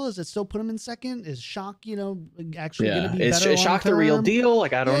second still. Is it still put them in second? Is Shock, actually going to be better? Is Shock the real deal?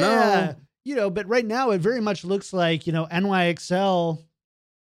 Like, I don't know. But right now it very much looks like, NYXL,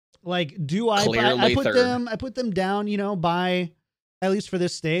 like, I put them down, by at least for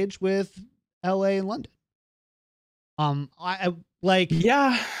this stage with LA and London. I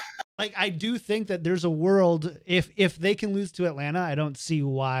do think that there's a world if they can lose to Atlanta, I don't see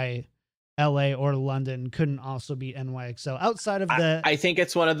why LA or London couldn't also beat NYXL outside of the. I think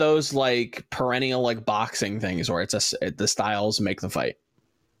it's one of those like perennial like boxing things where it's the styles make the fight.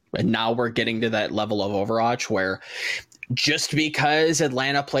 And now we're getting to that level of Overwatch where just because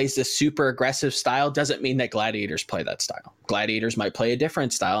Atlanta plays this super aggressive style doesn't mean that Gladiators play that style. Gladiators might play a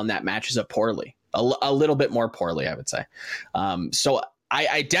different style and that matches up poorly, a little bit more poorly, I would say. So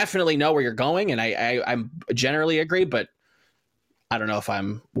I definitely know where you're going, and I'm generally agree, but I don't know if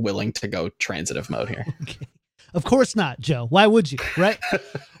I'm willing to go transitive mode here. Okay. Of course not, Joe. Why would you, right?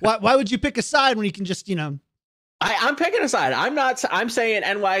 why would you pick a side when you can just, I'm picking a side. I'm saying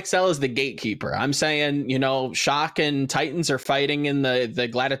NYXL is the gatekeeper. I'm saying, Shock and Titans are fighting in the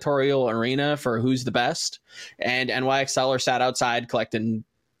gladiatorial arena for who's the best, and NYXL are sat outside collecting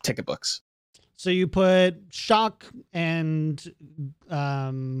ticket books. So you put Shock and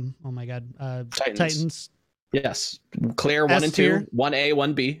Titans. Yes, clear 1 and 2, 1A,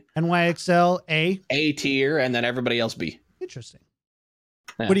 1B. NYXL A tier, and then everybody else B. Interesting.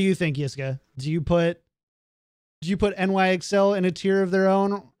 Yeah. What do you think, Yiska? Do you put NYXL in a tier of their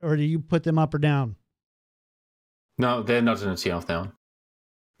own, or do you put them up or down? No, they're not in a tier of their own.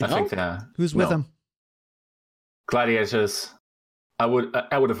 I think they're. Who's with them? Gladiators. I would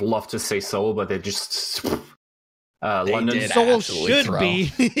have loved to say Seoul, but they're just London. Seoul should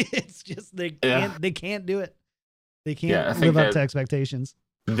be. It's just they can't do it. They can't live up to expectations.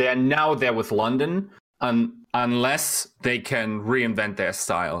 They're now there with London, unless they can reinvent their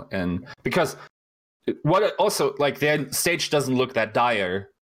style, and because what also like their stage doesn't look that dire,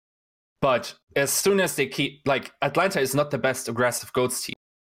 but as soon as they keep like Atlanta is not the best aggressive goats team.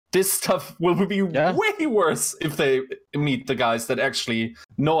 This stuff will be way worse if they meet the guys that actually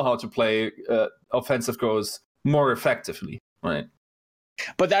know how to play offensive goals more effectively, right?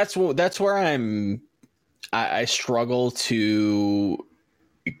 But that's where I struggle to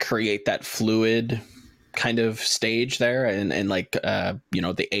create that fluid kind of stage there and like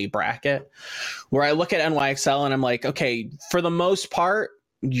the A bracket where I look at NYXL and I'm like, okay, for the most part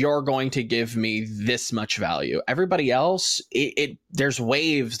you're going to give me this much value. Everybody else, there's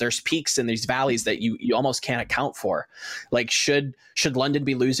waves, there's peaks and these valleys that you almost can't account for. Like should London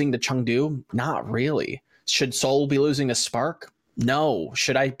be losing to Chengdu? Not really. Should Seoul be losing to Spark? No.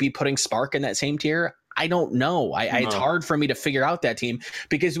 Should I be putting Spark in that same tier? I don't know. No. It's hard for me to figure out that team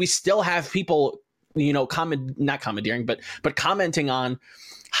because we still have people, not commandeering, but commenting on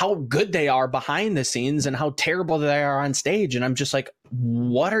how good they are behind the scenes and how terrible they are on stage. And I'm just like,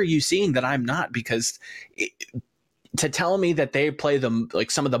 what are you seeing that I'm not? Because to tell me that they play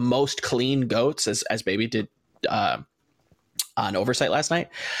some of the most clean goats as Baby did on Oversight last night,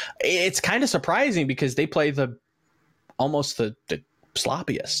 it's kind of surprising because they play almost the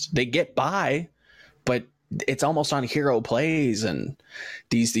sloppiest. They get by, but it's almost on hero plays and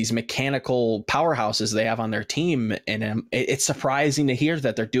these mechanical powerhouses they have on their team. And it's surprising to hear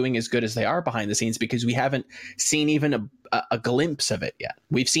that they're doing as good as they are behind the scenes because we haven't seen even a glimpse of it yet.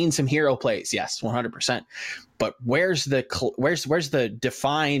 We've seen some hero plays. Yes, 100%. But where's the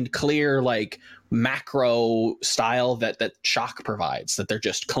defined, clear, like macro style that Shock provides, that they're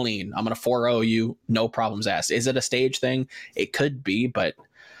just clean? I'm going to 4-0 you, no problems asked. Is it a stage thing? It could be, but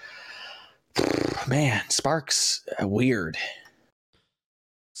man, Spark's weird.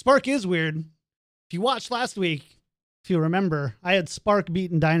 Spark is weird. If you watched last week, if you remember, I had Spark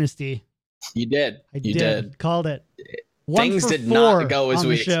beaten Dynasty. You did. You did. Called it. Things did not go as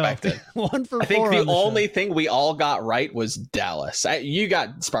we expected. 1 for 4. I think the only thing we all got right was Dallas. You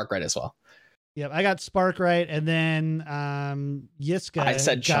got Spark right as well. Yep, I got Spark right, and then Yiska I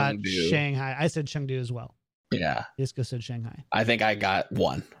said got Chengdu. Shanghai. I said Chengdu as well. Yeah. Yiska said Shanghai. I think I got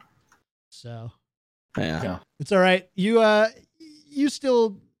 1. So yeah. It's all right. You you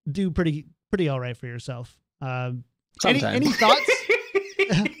still do pretty all right for yourself. Any Sometimes. thoughts?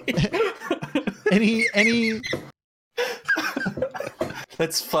 any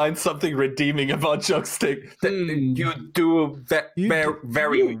Let's find something redeeming about Joystick. You do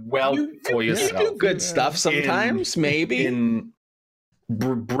very well for You yourself. do good stuff sometimes, maybe. In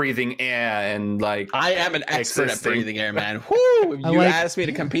breathing air and like I am an expert existing. at breathing air, man. Woo! If you asked me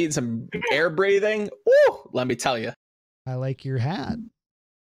to compete in some air breathing, woo! Let me tell you. I like your hat.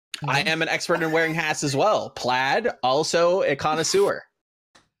 I am an expert in wearing hats as well. Plaid, also a connoisseur.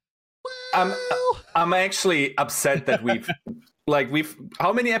 I'm actually upset that we've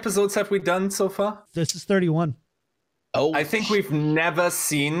how many episodes have we done so far? This is 31. Oh, I think we've never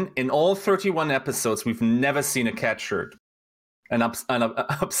seen in all 31 episodes, we've never seen a cat shirt. And I'm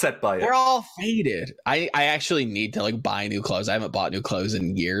upset by it. They're all faded. I actually need to like buy new clothes. I haven't bought new clothes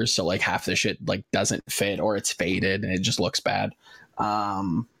in years, so like half the shit like doesn't fit or it's faded and it just looks bad.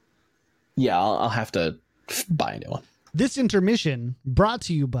 Yeah, I'll have to buy a new one. This intermission brought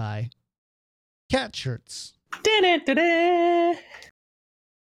to you by cat shirts. Da-da-da-da.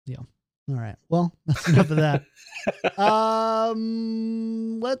 Yeah. All right. Well, that's enough of that.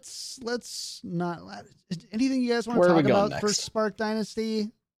 Let's not. Anything you guys want to Where are we talk going about for next? Spark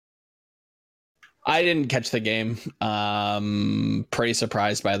Dynasty? I didn't catch the game. Pretty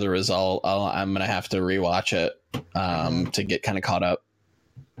surprised by the result. I'm gonna have to rewatch it to get kind of caught up.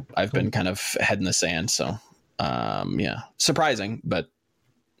 I've been kind of head in the sand, so yeah, surprising, but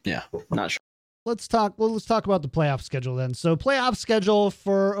yeah, not sure. Let's talk about the playoff schedule then. So playoff schedule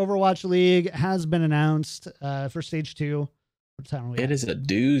for Overwatch League has been announced for stage 2. What time are we It at? is a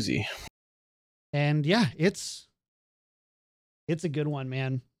doozy. And yeah, it's a good one,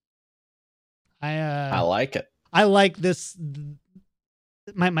 man. I like it. I like this.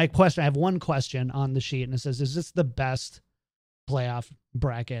 My question, I have one question on the sheet and it says, is this the best playoff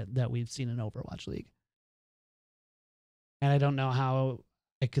bracket that we've seen in Overwatch League? And I don't know how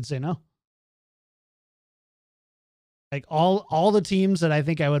I could say no. Like all the teams that I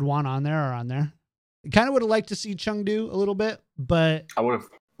think I would want on there are on there. I kind of would have liked to see Chengdu a little bit, but I would have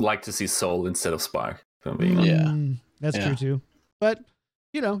liked to see Soul instead of Spark. If I'm being Yeah. honest. That's Yeah. true too. But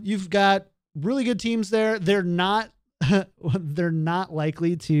you've got really good teams there. They're not they're not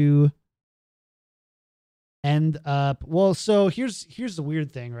likely to end up well. So here's the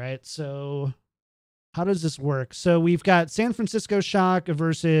weird thing, right? So how does this work? So we've got San Francisco Shock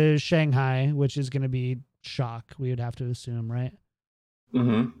versus Shanghai, which is going to be Shock. We would have to assume, right?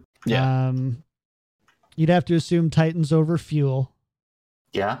 Mm-hmm. Yeah. You'd have to assume Titans over Fuel.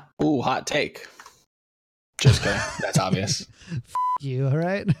 Yeah. Ooh, hot take. Just kidding. That's obvious. You, all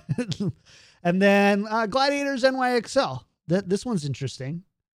right? And then Gladiators NYXL. This one's interesting.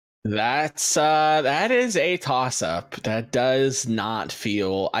 That is a toss up. That does not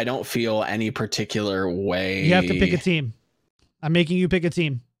feel. I don't feel any particular way. You have to pick a team. I'm making you pick a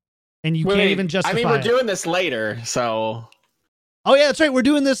team, and you can't even justify. I mean, we're it. doing this later, so. Oh yeah, that's right. We're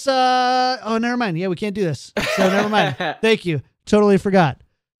doing this. Oh, never mind. Yeah, we can't do this. So never mind. Thank you. Totally forgot.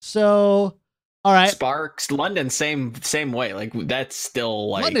 So, all right. Sparks, London, same way. Like that's still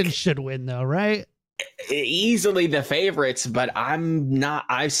like London should win though, right? easily the favorites, but I'm not.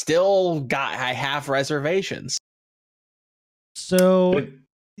 I have reservations. So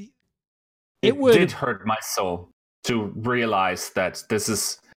It would did hurt my soul to realize that this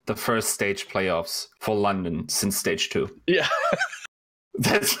is the first stage playoffs for London since stage 2. Yeah.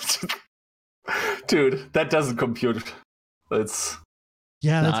 Dude, that doesn't compute. That's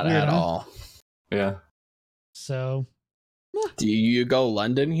yeah, that's Not weird at huh? all. yeah. So Do you go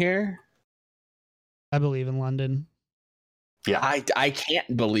London here? I believe in London. Yeah. I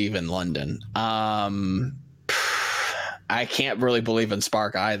can't believe in London. I can't really believe in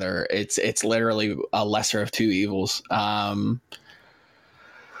Spark either. It's literally a lesser of two evils.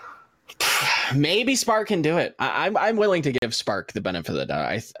 Maybe Spark can do it. I'm willing to give Spark the benefit of the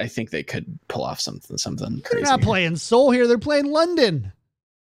doubt. I think they could pull off something They're crazy. not playing Seoul here. They're playing London.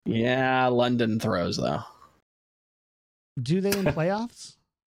 Yeah, London throws though. Do they in playoffs?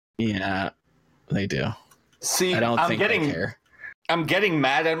 Yeah, they do. See, I don't I'm think getting they care. I'm getting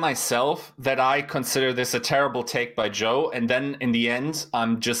mad at myself that I consider this a terrible take by Joe, and then in the end,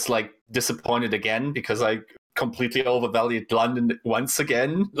 I'm just like disappointed again because I completely overvalued London once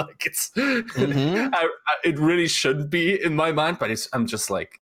again. Like it's, Mhm. it really shouldn't be in my mind, but I'm just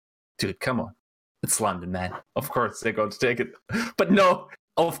like, dude, come on, it's London, man. Of course they're going to take it, but no,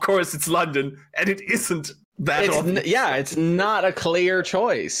 of course it's London, and it isn't that. It's not a clear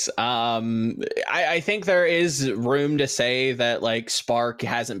choice. I think there is room to say that like Spark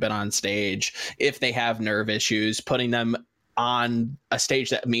hasn't been on stage if they have nerve issues, putting them on a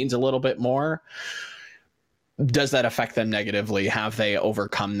stage that means a little bit more, does that affect them negatively? Have they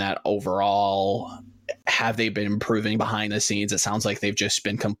overcome that overall? Have they been improving behind the scenes? It sounds like they've just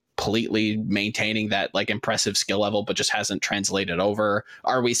been completely maintaining that like impressive skill level, but just hasn't translated over.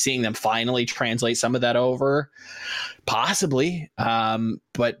 Are we seeing them finally translate some of that over? Possibly.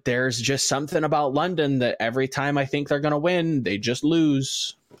 But there's just something about London that every time I think they're going to win, they just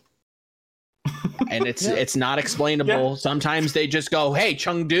lose. And it's not explainable. Yeah. Sometimes they just go, hey,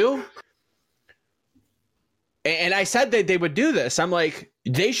 Chengdu. And I said that they would do this. I'm like,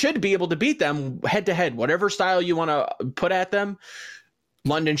 they should be able to beat them head to head. Whatever style you want to put at them,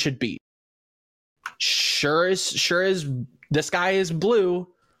 London should beat. Sure as the sky is blue,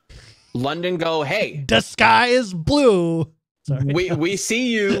 London go, hey, the sky is blue. Sorry. We see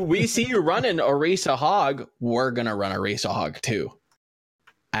you running Orisa Hog. We're gonna run Orisa Hog too.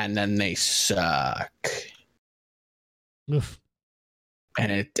 And then they suck. Oof.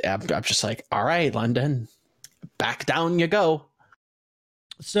 And I'm just like, all right, London. Back down you go.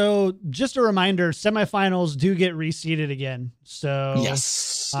 So just a reminder, semifinals do get reseeded again. So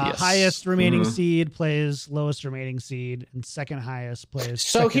yes. Highest remaining seed plays lowest remaining seed, and second highest plays.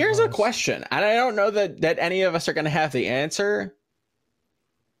 So here's lowest. A question, and I don't know that any of us are going to have the answer.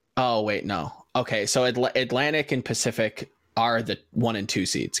 Oh wait, no. Okay, so Atlantic and Pacific are the 1 and 2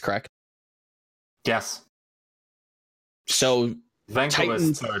 seeds, correct? Yes. So Vancouver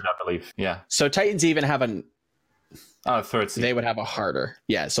is third, I believe. Yeah. So Titans even have third seed. They would have a harder.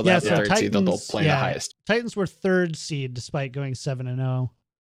 Yeah, so that's the third Titans, seed. They'll play the highest. Titans were third seed despite going 7-0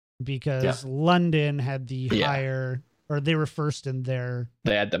 because London had the higher, or they were first in their.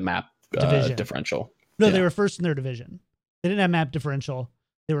 They had the map differential. No, they were first in their division. They didn't have map differential.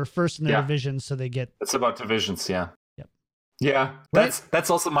 They were first in their division, so they get. It's about divisions, yeah. Yep. Yeah, that's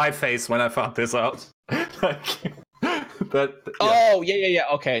also my face when I found this out. Oh yeah.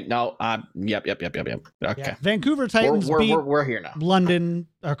 Okay, no. Yep. Okay. Yeah. Vancouver Titans we're here now. London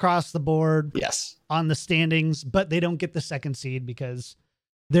across the board. Yes. On the standings, but they don't get the second seed because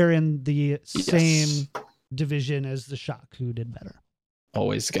they're in the same division as the Shock, who did better.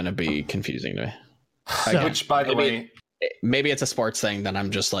 Always going to be confusing to me. So, which, by the way, maybe it's a sports thing that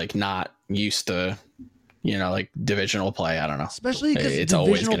I'm just like not used to. Like divisional play. I don't know. Especially because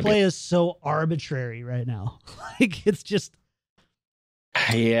divisional play is so arbitrary right now. Like it's just.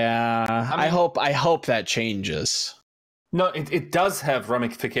 Yeah, I hope that changes. No, it does have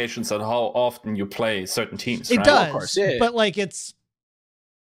ramifications on how often you play certain teams. It right? does, of course, yeah. But like it's.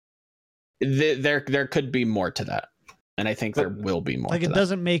 There could be more to that, and I think there will be more. Like it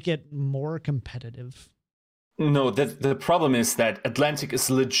doesn't make it more competitive. No, the problem is that Atlantic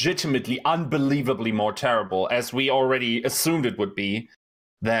is legitimately, unbelievably more terrible, as we already assumed it would be,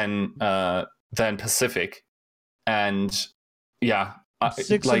 than Pacific. And 6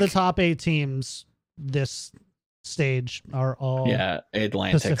 of the top 8 teams this stage are all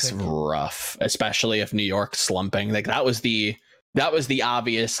Atlantic's Pacific. Rough, especially if New York's slumping. Like that was the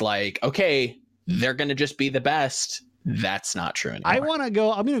obvious, like, okay, they're gonna just be the best. That's not true anymore. I'm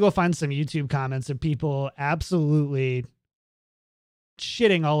going to go find some YouTube comments of people absolutely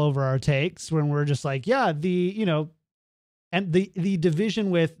shitting all over our takes when we're just like, and the division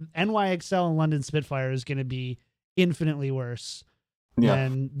with NYXL and London Spitfire is going to be infinitely worse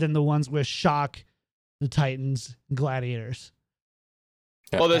than the ones with Shock, the Titans, Gladiators.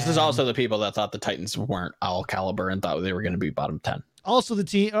 Well, this is also the people that thought the Titans weren't all caliber and thought they were going to be bottom 10. Also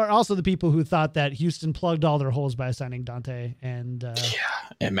the people who thought that Houston plugged all their holes by signing Dante and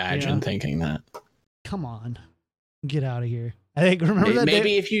imagine thinking that. Come on, get out of here. I think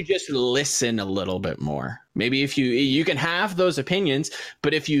maybe if you just listen a little bit more, maybe if you can have those opinions,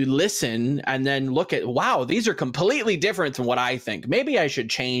 but if you listen and then look at, wow, these are completely different than what I think. Maybe I should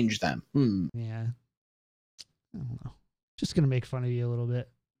change them. Yeah, I don't know. Just gonna make fun of you a little bit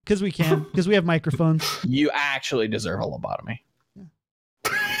because we can, because we have microphones. You actually deserve a lobotomy.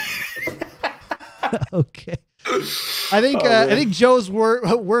 Okay. I think Joe's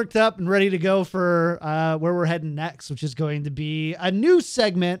worked up and ready to go for where we're heading next, which is going to be a new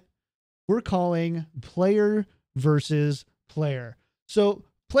segment we're calling Player versus Player. So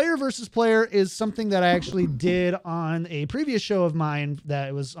Player versus Player is something that I actually did on a previous show of mine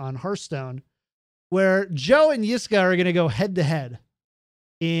that was on Hearthstone, where Joe and Yiska are going to go head to head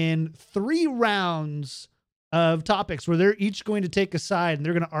in 3 rounds of topics where they're each going to take a side and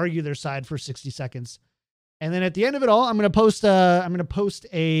they're going to argue their side for 60 seconds. And then at the end of it all, I'm going to post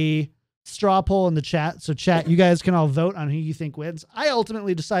a straw poll in the chat. So chat, you guys can all vote on who you think wins. I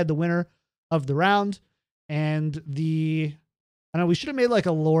ultimately decide the winner of the round, and I don't know, we should have made like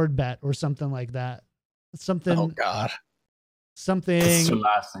a Lord bet or something like that. Something. Oh God. It's too something,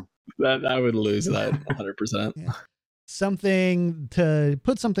 lasting. That I would lose that 100%. Yeah. something to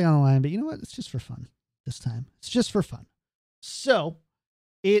put something on the line. But you know what? It's just for fun this time. It's just for fun. So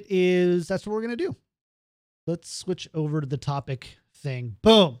that's what we're going to do. Let's switch over to the topic thing.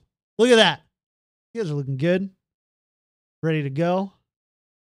 Boom. Look at that. You guys are looking good. Ready to go.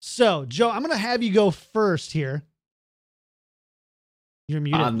 So, Joe, I'm going to have you go first here. You're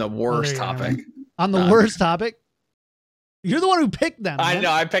muted. On the worst there you are. topic. On the worst topic. You're the one who picked them. I man.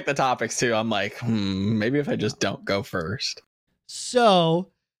 know. I picked the topics too. I'm like, maybe if I just don't go first.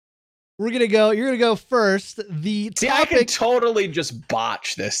 So, you're going to go first. The See, topic. I could totally just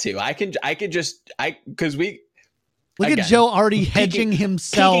botch this too. Because we. Look again, at Joe already hedging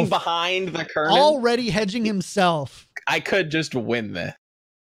himself. Peeking behind the curtain. Already hedging himself. I could just win this.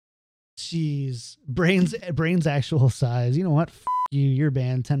 Jeez. Brain's actual size. You know what? You. You're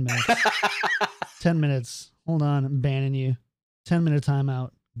banned. 10 minutes. 10 minutes. Hold on. I'm banning you. 10-minute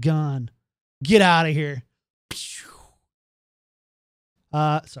timeout. Gone. Get out of here.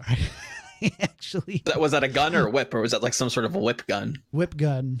 Sorry. Actually. Was that a gun or a whip, or was that like some sort of a whip gun? Whip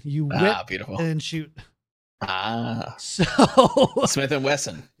gun. You whip Beautiful. and shoot. So Smith and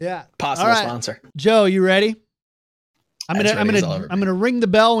Wesson. Yeah. Possible All right. sponsor. Joe, you ready? I'm That's ready as all gonna ever. I'm gonna ring the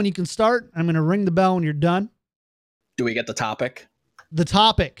bell when you can start. I'm gonna ring the bell when you're done. Do we get the topic? The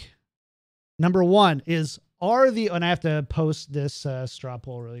topic number 1 is and I have to post this straw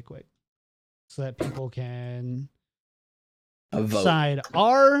poll really quick so that people can A vote. decide.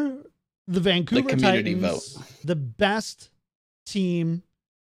 Are the Vancouver community Titans the best team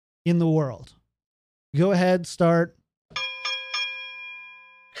in the world? Go ahead, start.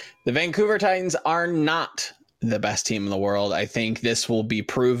 The Vancouver Titans are not the best team in the world. I think this will be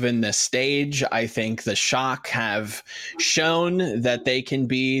proven this stage. I think the Shock have shown that they can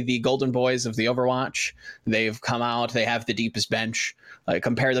be the golden boys of the Overwatch. They've come out. They have the deepest bench.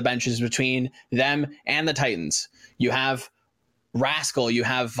 Compare the benches between them and the Titans. You have Rascal. You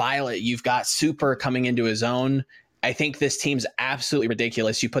have Violet. You've got Super coming into his own. I think this team's absolutely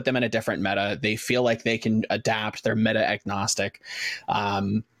ridiculous. You put them in a different meta. They feel like they can adapt. They're meta agnostic.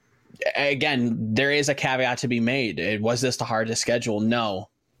 Again, there is a caveat to be made. Was this the hardest schedule? No.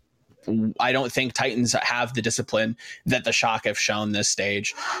 I don't think Titans have the discipline that the Shock have shown this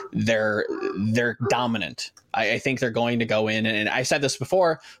stage. They're dominant. I think they're going to go in, and I said this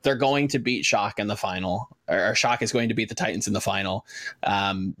before, they're going to beat Shock in the final, or Shock is going to beat the Titans in the final.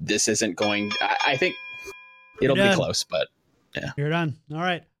 This isn't going, I think it'll be close, but yeah. You're done. All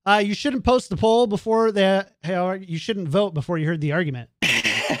right. You shouldn't post the poll before you shouldn't vote before you heard the argument.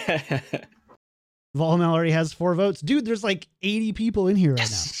 Volmel already has 4 votes. Dude, there's like 80 people in here right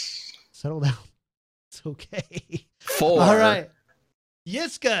now. Settle down. It's okay. 4. All right.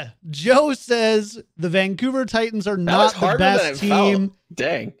 Yiska, Joe says the Vancouver Titans are not the best team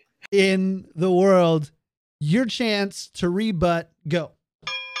Dang. in the world. Your chance to rebut. Go.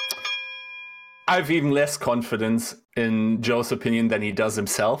 I have even less confidence in Joe's opinion than he does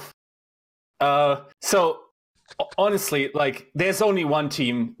himself. So honestly, like, there's only one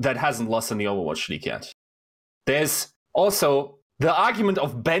team that hasn't lost in the Overwatch League yet. There's also the argument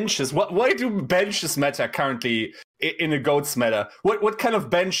of benches. Why do benches matter currently in a GOATS meta? What kind of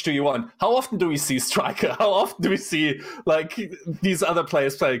bench do you want? How often do we see Striker? How often do we see like these other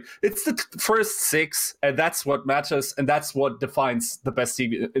players playing? It's the first 6, and that's what matters, and that's what defines the best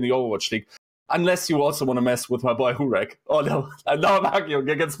team in the Overwatch League. Unless you also want to mess with my boy Hurek. Oh no, now I'm arguing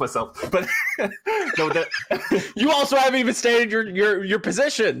against myself. But no, you also haven't even stated your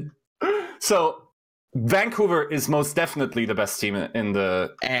position. So Vancouver is most definitely the best team in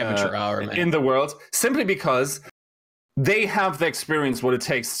the amateur hour, man. In the world, simply because they have the experience what it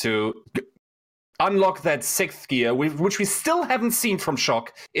takes to unlock that 6th gear, which we still haven't seen from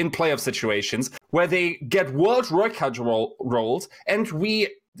Shock in playoff situations, where they get world record rolls, and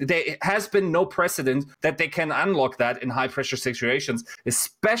there has been no precedent that they can unlock that in high-pressure situations,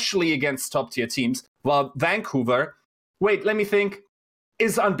 especially against top-tier teams, while Vancouver, wait, let me think,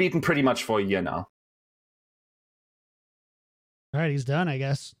 is unbeaten pretty much for a year now. All right, he's done, I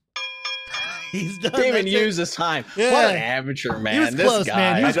guess. He's done. Didn't even use his time. Yeah. What an amateur, man. He was this close, guy.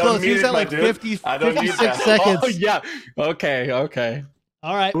 man. He was close. He was at like 56 seconds. Oh, yeah. Okay.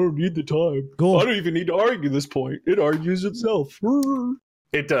 All right. I don't need the time. Go. I don't even need to argue this point. It argues itself.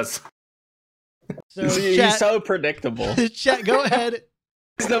 It does. So He's so predictable. Chat, go ahead.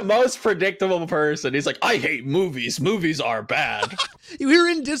 He's the most predictable person. He's like, I hate movies. Movies are bad. We were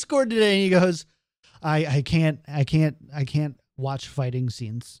in Discord today, and he goes, I can't watch fighting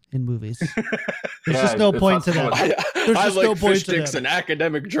scenes in movies. There's just no point to that. I like fish sticks in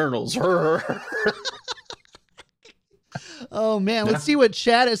academic journals. Oh man, let's see what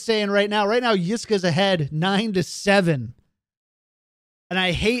chat is saying right now. Right now, Yiska's ahead 9-7. And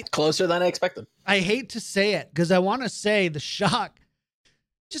I hate closer than I expected. I hate to say it because I want to say the Shock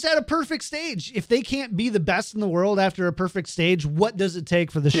just had a perfect stage. If they can't be the best in the world after a perfect stage, what does it take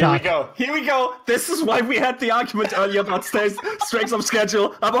for the Shock? Here we go. This is why we had the argument earlier about strength of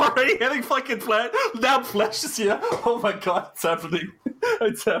schedule. I'm already having fucking damn flashes here. Oh my god, it's happening.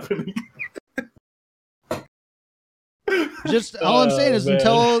 It's happening. Just all I'm saying is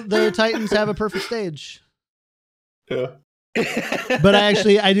until the Titans have a perfect stage. Yeah. But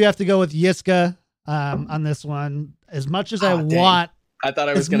I do have to go with Yiska on this one. As much as I want. I thought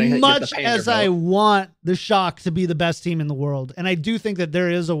I was going to hit much as I want the Shock to be the best team in the world. And I do think that there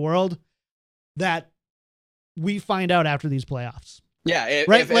is a world that we find out after these playoffs. Yeah.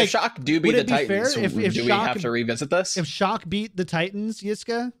 If Shock do beat the Titans, do we have to revisit this? If Shock beat the Titans,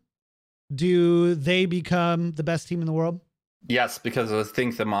 Yiska, do they become the best team in the world? Yes, because I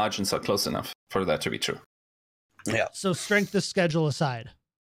think the margins are close enough for that to be true. Yeah. So strength of schedule aside.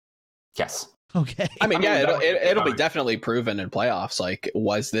 Yes. Okay. I mean, yeah, it'll be definitely proven in playoffs. Like,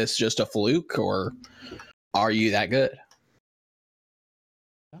 was this just a fluke, or are you that good?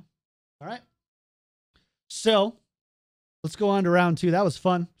 Yeah. All right. So let's go on to round 2. That was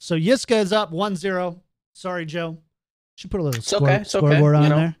fun. So Yiska is up 1-0. Sorry, Joe. Should put a little scoreboard on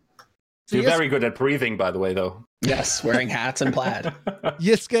there. So you're very good at breathing, by the way, though. Yes, wearing hats and plaid.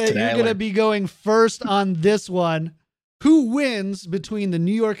 Yiska, you're going to be going first on this one. Who wins between the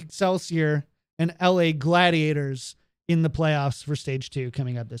New York Excelsior and LA Gladiators in the playoffs for stage 2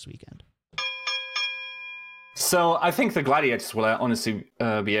 coming up this weekend? So I think the Gladiators will honestly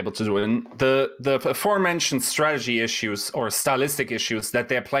be able to win. The aforementioned strategy issues or stylistic issues that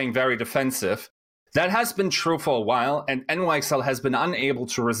they're playing very defensive, that has been true for a while, and NYXL has been unable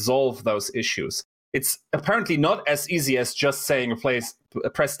to resolve those issues. It's apparently not as easy as just saying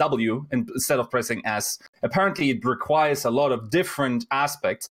press W instead of pressing S. Apparently it requires a lot of different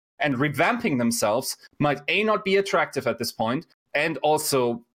aspects, and revamping themselves might not be attractive at this point, and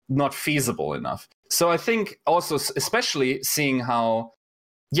also not feasible enough. So I think also, especially seeing how,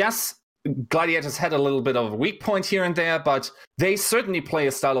 yes, Gladiators had a little bit of a weak point here and there, but they certainly play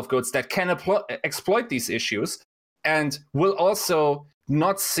a style of goods that can exploit these issues, and will also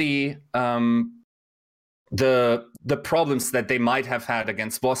not see the problems that they might have had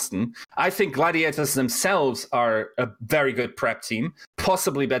against Boston. I think Gladiators themselves are a very good prep team,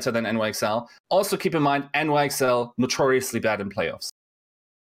 possibly better than NYXL. Also keep in mind, NYXL notoriously bad in playoffs.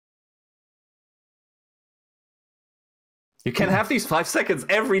 You can have these 5 seconds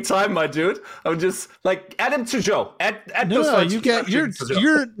every time, my dude. I'm just like, add him to Joe. Add those 5 seconds to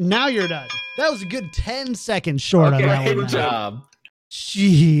Joe. Now you're done. That was a good 10 seconds short on that one. Good job.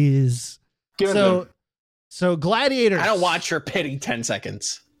 Jeez. So Gladiators. I don't want your pity 10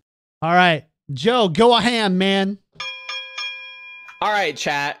 seconds. All right. Joe, go a ham, man. All right,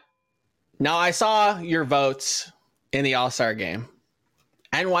 chat. Now I saw your votes in the All-Star game.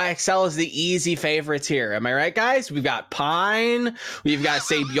 NYXL is the easy favorites here. Am I right, guys? We've got Pine. We've got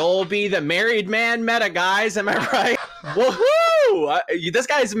Sabiolbi, the married man meta, guys. Am I right? Woohoo! This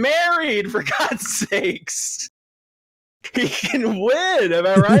guy's married, for God's sakes. He can win. Am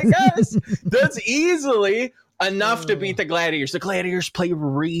I right, guys? That's easily enough to beat the Gladiators. The Gladiators play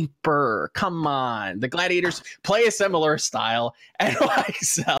Reaper. Come on. The Gladiators play a similar style.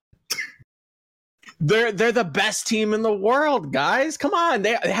 NYXL. They're the best team in the world, guys. Come on.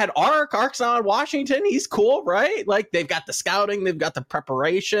 They had Ark. Ark's on Washington. He's cool, right? Like, they've got the scouting. They've got the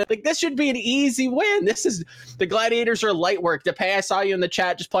preparation. Like, this should be an easy win. The Gladiators are light work. DePay, I saw you in the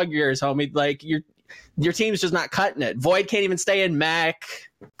chat. Just plug yours, homie. Like, your team's just not cutting it. Void can't even stay in Mac.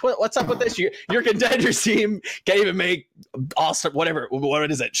 What's up with this? Your contenders team can't even make awesome, whatever.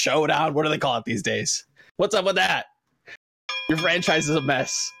 What is it? Showdown? What do they call it these days? What's up with that? Your franchise is a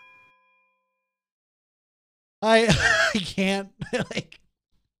mess. I can't like.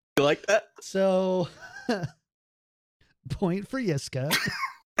 You like that? So, point for Yiska.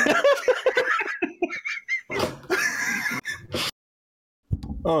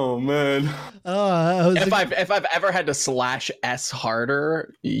 Oh man. If I've ever had to slash S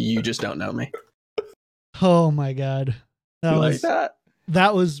harder, you just don't know me. Oh my god.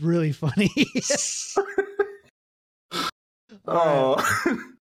 That was really funny. Oh.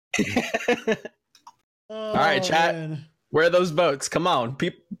 All right, chat. Man. Where are those votes? Come on.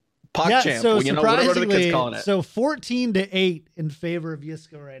 PogChamp. So you know, what are the kids calling it? So 14-8 in favor of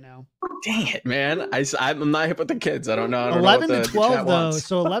Yiska right now. Dang it, man. I'm not hip with the kids. I don't know. 11-12 though.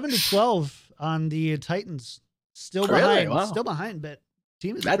 So 11-12 on the Titans. Still behind. Wow. Still behind, but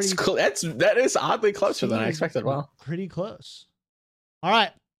Team is that is oddly closer than I expected. Wow. Pretty close. All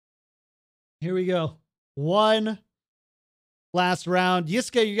right. Here we go. One last round.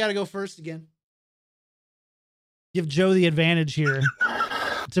 Yiska, you got to go first again. Give Joe the advantage here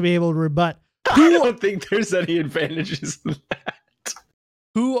to be able to rebut. I don't think there's any advantages in that.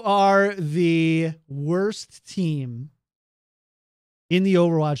 Who are the worst team in the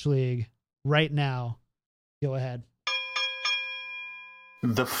Overwatch League right now? Go ahead.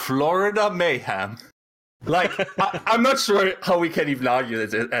 The Florida Mayhem. Like, I'm not sure how we can even argue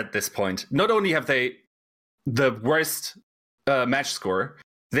it at this point. Not only have they the worst match score,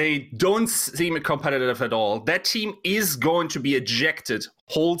 they don't seem competitive at all. That team is going to be ejected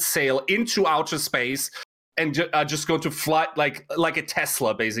wholesale into outer space and are just going to fly like a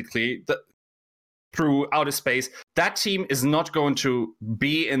Tesla, basically, through outer space. That team is not going to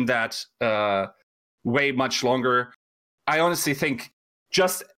be in that way much longer. I honestly think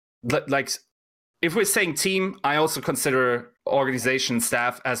just like if we're saying team, I also consider organization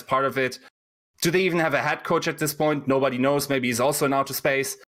staff as part of it. Do they even have a head coach at this point? Nobody knows. Maybe he's also in outer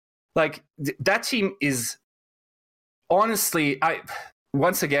space. Like that team is honestly,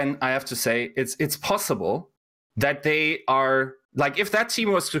 once again, I have to say it's possible that they are like, if that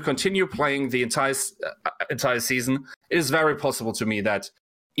team was to continue playing the entire season, it is very possible to me that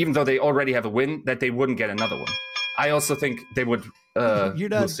even though they already have a win, that they wouldn't get another one. I also think they would. You're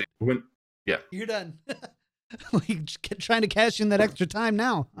done. Win. Yeah, you're done. Like trying to cash in that extra time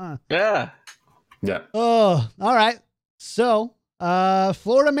now. Huh? Yeah. Yeah. Oh, all right. So,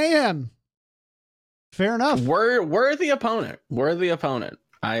 Florida Mayhem. Fair enough. We're the opponent. We're the opponent.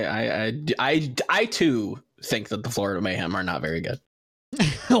 I too think that the Florida Mayhem are not very good.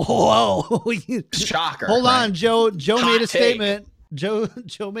 Whoa. Shocker. Hold right? on, Joe. Joe Hot made a take. statement.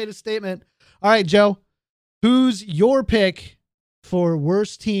 Joe made a statement. All right, Joe. Who's your pick for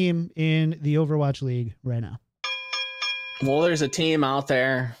worst team in the Overwatch League right now? Well, there's a team out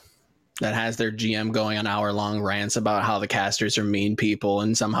there that has their GM going on hour-long rants about how the casters are mean people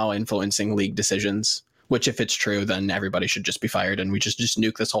and somehow influencing league decisions, which if it's true, then everybody should just be fired and we just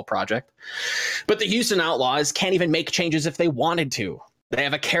nuke this whole project. But the Houston Outlaws can't even make changes if they wanted to. They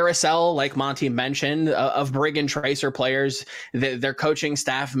have a carousel, like Monty mentioned, of Brig and Tracer players. Their coaching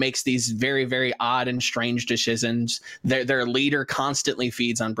staff makes these very, very odd and strange decisions. Their leader constantly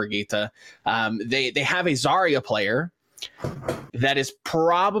feeds on Brigitte. They have a Zarya player that is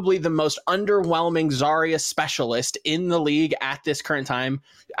probably the most underwhelming Zarya specialist in the league at this current time.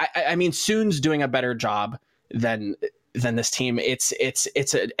 I mean, Soon's doing a better job than this team. It's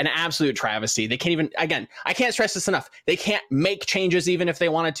an absolute travesty. They can't even, again, I can't stress this enough. They can't make changes even if they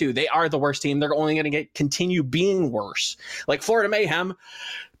wanted to. They are the worst team. They're only going to continue being worse. Like Florida Mayhem,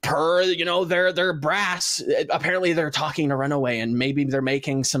 per their brass, apparently they're talking to Runaway and maybe they're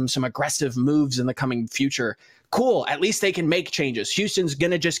making some aggressive moves in the coming future. Cool. At least they can make changes. Houston's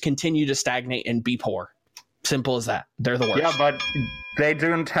going to just continue to stagnate and be poor. Simple as that. They're the worst. Yeah, but they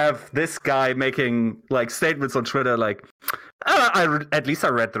don't have this guy making like statements on Twitter like, at least I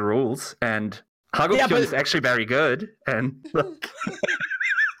read the rules and Hagokyun is actually very good. And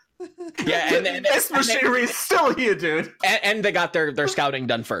yeah, and this machinery is still here, dude. And they got their scouting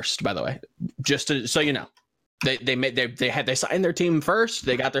done first, by the way. Just so you know. They signed their team first.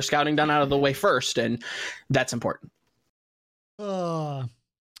 They got their scouting done out of the way first, and that's important. Joe,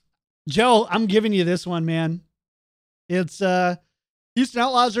 I'm giving you this one, man. It's Houston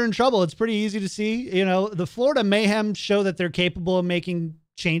Outlaws are in trouble. It's pretty easy to see. The Florida Mayhem show that they're capable of making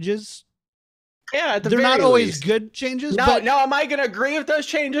changes. Yeah, they're not always good changes. No, am I going to agree with those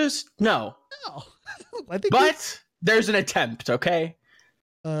changes? No. I think there's an attempt, okay?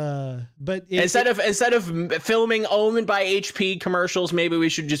 But instead of filming Omen by HP commercials, maybe we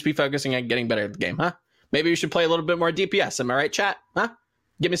should just be focusing on getting better at the game, huh? Maybe we should play a little bit more DPS. Am I right, chat? Huh?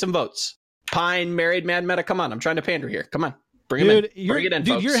 Give me some votes. Pine, Married, Mad Meta. Come on, I'm trying to pander here. Come on, bring him in. Bring it in,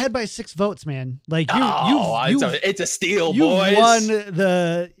 folks. You're ahead by 6 votes, man. Like it's a steal, boys.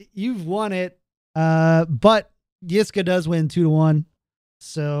 You've won it. But Yiska does win 2-1.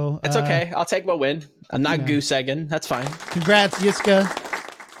 So it's okay. I'll take my win. I'm not goose egging. That's fine. Congrats, Yiska.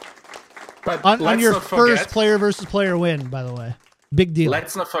 But on your first player versus player win, by the way. Big deal.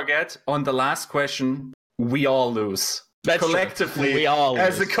 Let's not forget, on the last question, we all lose. That's collectively, true. We all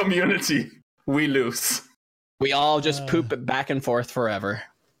as lose. a community, we lose. We all just poop it back and forth forever.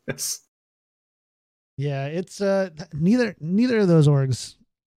 Yeah, it's neither of those orgs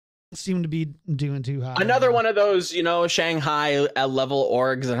seem to be doing too hot. Another one of those, Shanghai level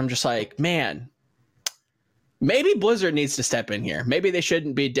orgs that I'm just like, man, maybe Blizzard needs to step in here. Maybe they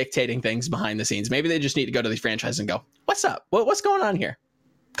shouldn't be dictating things behind the scenes. Maybe they just need to go to these franchises and go, what's up? What's going on here?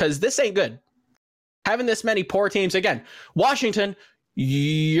 because this ain't good. Having this many poor teams again, Washington,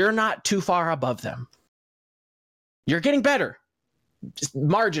 you're not too far above them. You're getting better, just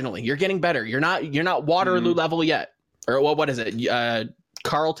marginally. You're getting better. You're not Waterloo level yet, or what is it?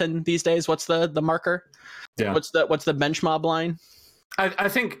 Carlton these days. What's the marker? Yeah. What's the bench mob line? I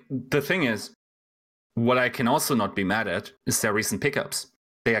think the thing is, what I can also not be mad at is their recent pickups.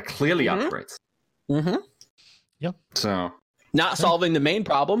 They are clearly upgrades. Mm-hmm. Yep. So not solving the main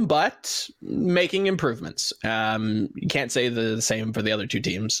problem, but making improvements. You can't say the same for the other two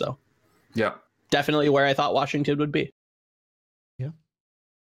teams. So yeah, definitely where I thought Washington would be. Yeah.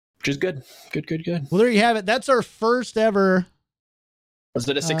 Which is good. Good. Well, there you have it. That's our first ever. Was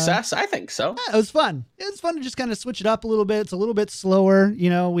it a success? I think so. Yeah, it was fun. It was fun to just kind of switch it up a little bit. It's a little bit slower. You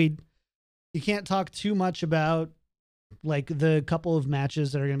know, you can't talk too much about like the couple of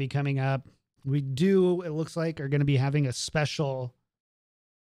matches that are going to be coming up. It looks like, are going to be having a special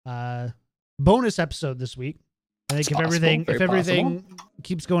bonus episode this week. I think if everything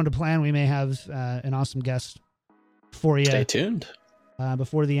keeps going to plan, we may have an awesome guest for you. Stay tuned.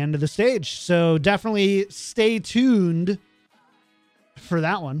 Before the end of the stage. So definitely stay tuned for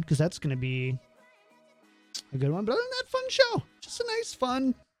that one, because that's going to be a good one. But other than that, fun show. Just a nice,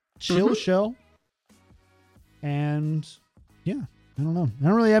 fun, chill show. And yeah, I don't know. I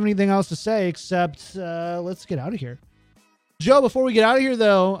don't really have anything else to say except let's get out of here. Joe, before we get out of here,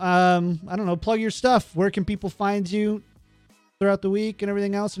 though, I don't know, plug your stuff. Where can people find you throughout the week and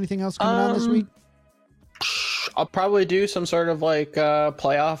everything else? Anything else coming on this week? I'll probably do some sort of like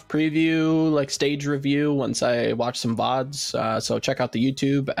playoff preview, like stage review once I watch some VODs. So check out the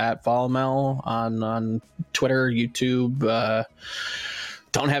YouTube at Volamel on Twitter, YouTube.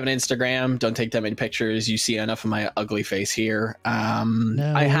 Don't have an Instagram. Don't take that many pictures. You see enough of my ugly face here.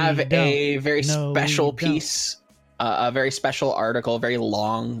 I have a very special piece, a very special article, very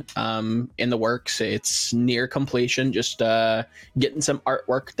long, in the works. It's near completion, just getting some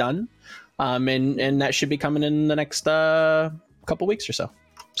artwork done. And that should be coming in the next couple weeks or so.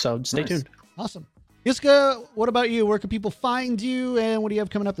 So stay tuned. Awesome. Yiska, what about you? Where can people find you, and what do you have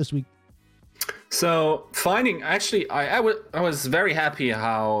coming up this week? So I was very happy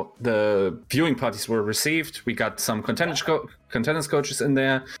how the viewing parties were received. We got some contenders coaches in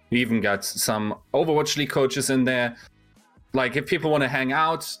there. We even got some Overwatch League coaches in there. Like, if people want to hang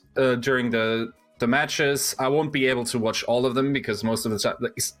out during the matches, I won't be able to watch all of them because most of the time,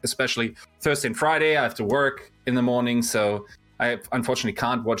 especially Thursday and Friday, I have to work in the morning, so I unfortunately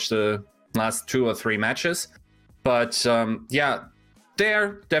can't watch the last 2 or 3 matches. But yeah,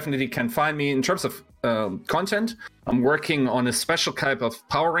 there definitely can find me. In terms of content, I'm working on a special type of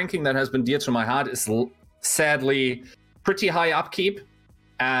power ranking that has been dear to my heart. It's sadly pretty high upkeep,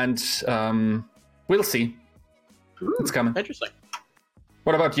 and we'll see. It's coming. Interesting.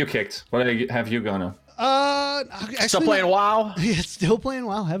 What about you, Kicked? What have you going on? Still playing WoW? Yeah, still playing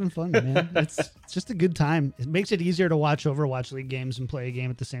WoW, having fun, man. It's just a good time. It makes it easier to watch Overwatch League games and play a game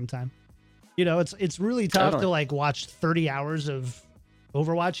at the same time. You know, it's really tough to like watch 30 hours of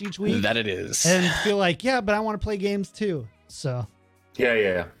Overwatch each week. That it is. And feel like, yeah, but I want to play games too. So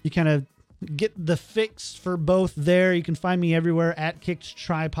Yeah. you kind of get the fix for both there. You can find me everywhere at Kicked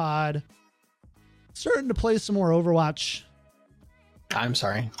Tripod. Starting to play some more Overwatch. I'm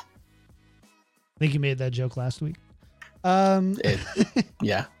sorry. I think you made that joke last week.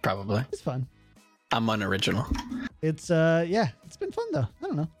 Yeah, probably. It's fun. I'm unoriginal. It's it's been fun though. I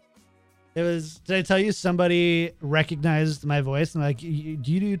don't know. Did I tell you somebody recognized my voice and like, do you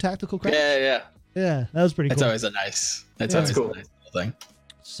do Tactical Crouch? Yeah. Yeah, that was pretty cool. That's always a nice. That's cool. A nice little thing.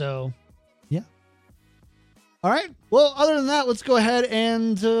 So, yeah. All right. Well, other than that, let's go ahead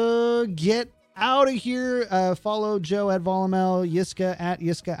and get out of here. Follow Joe at Volamel, Yiska at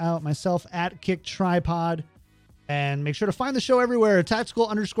Yiska Out, myself at Kick Tripod, and make sure to find the show everywhere.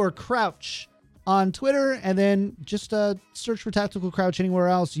 Tactical_Crouch on Twitter, and then just search for Tactical Crouch anywhere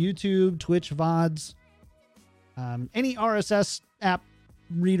else. YouTube, Twitch, VODs, any RSS app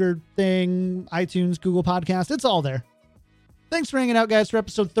reader thing, iTunes, Google Podcast, it's all there. Thanks for hanging out, guys, for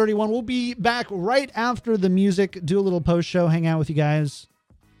episode 31. We'll be back right after the music, do a little post show, hang out with you guys.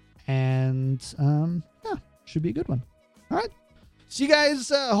 And yeah, should be a good one. All right. See you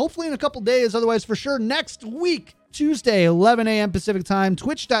guys hopefully in a couple days. Otherwise, for sure, next week, Tuesday, 11 a.m. Pacific time,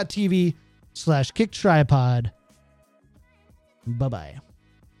 twitch.tv/kicktripod. Bye-bye.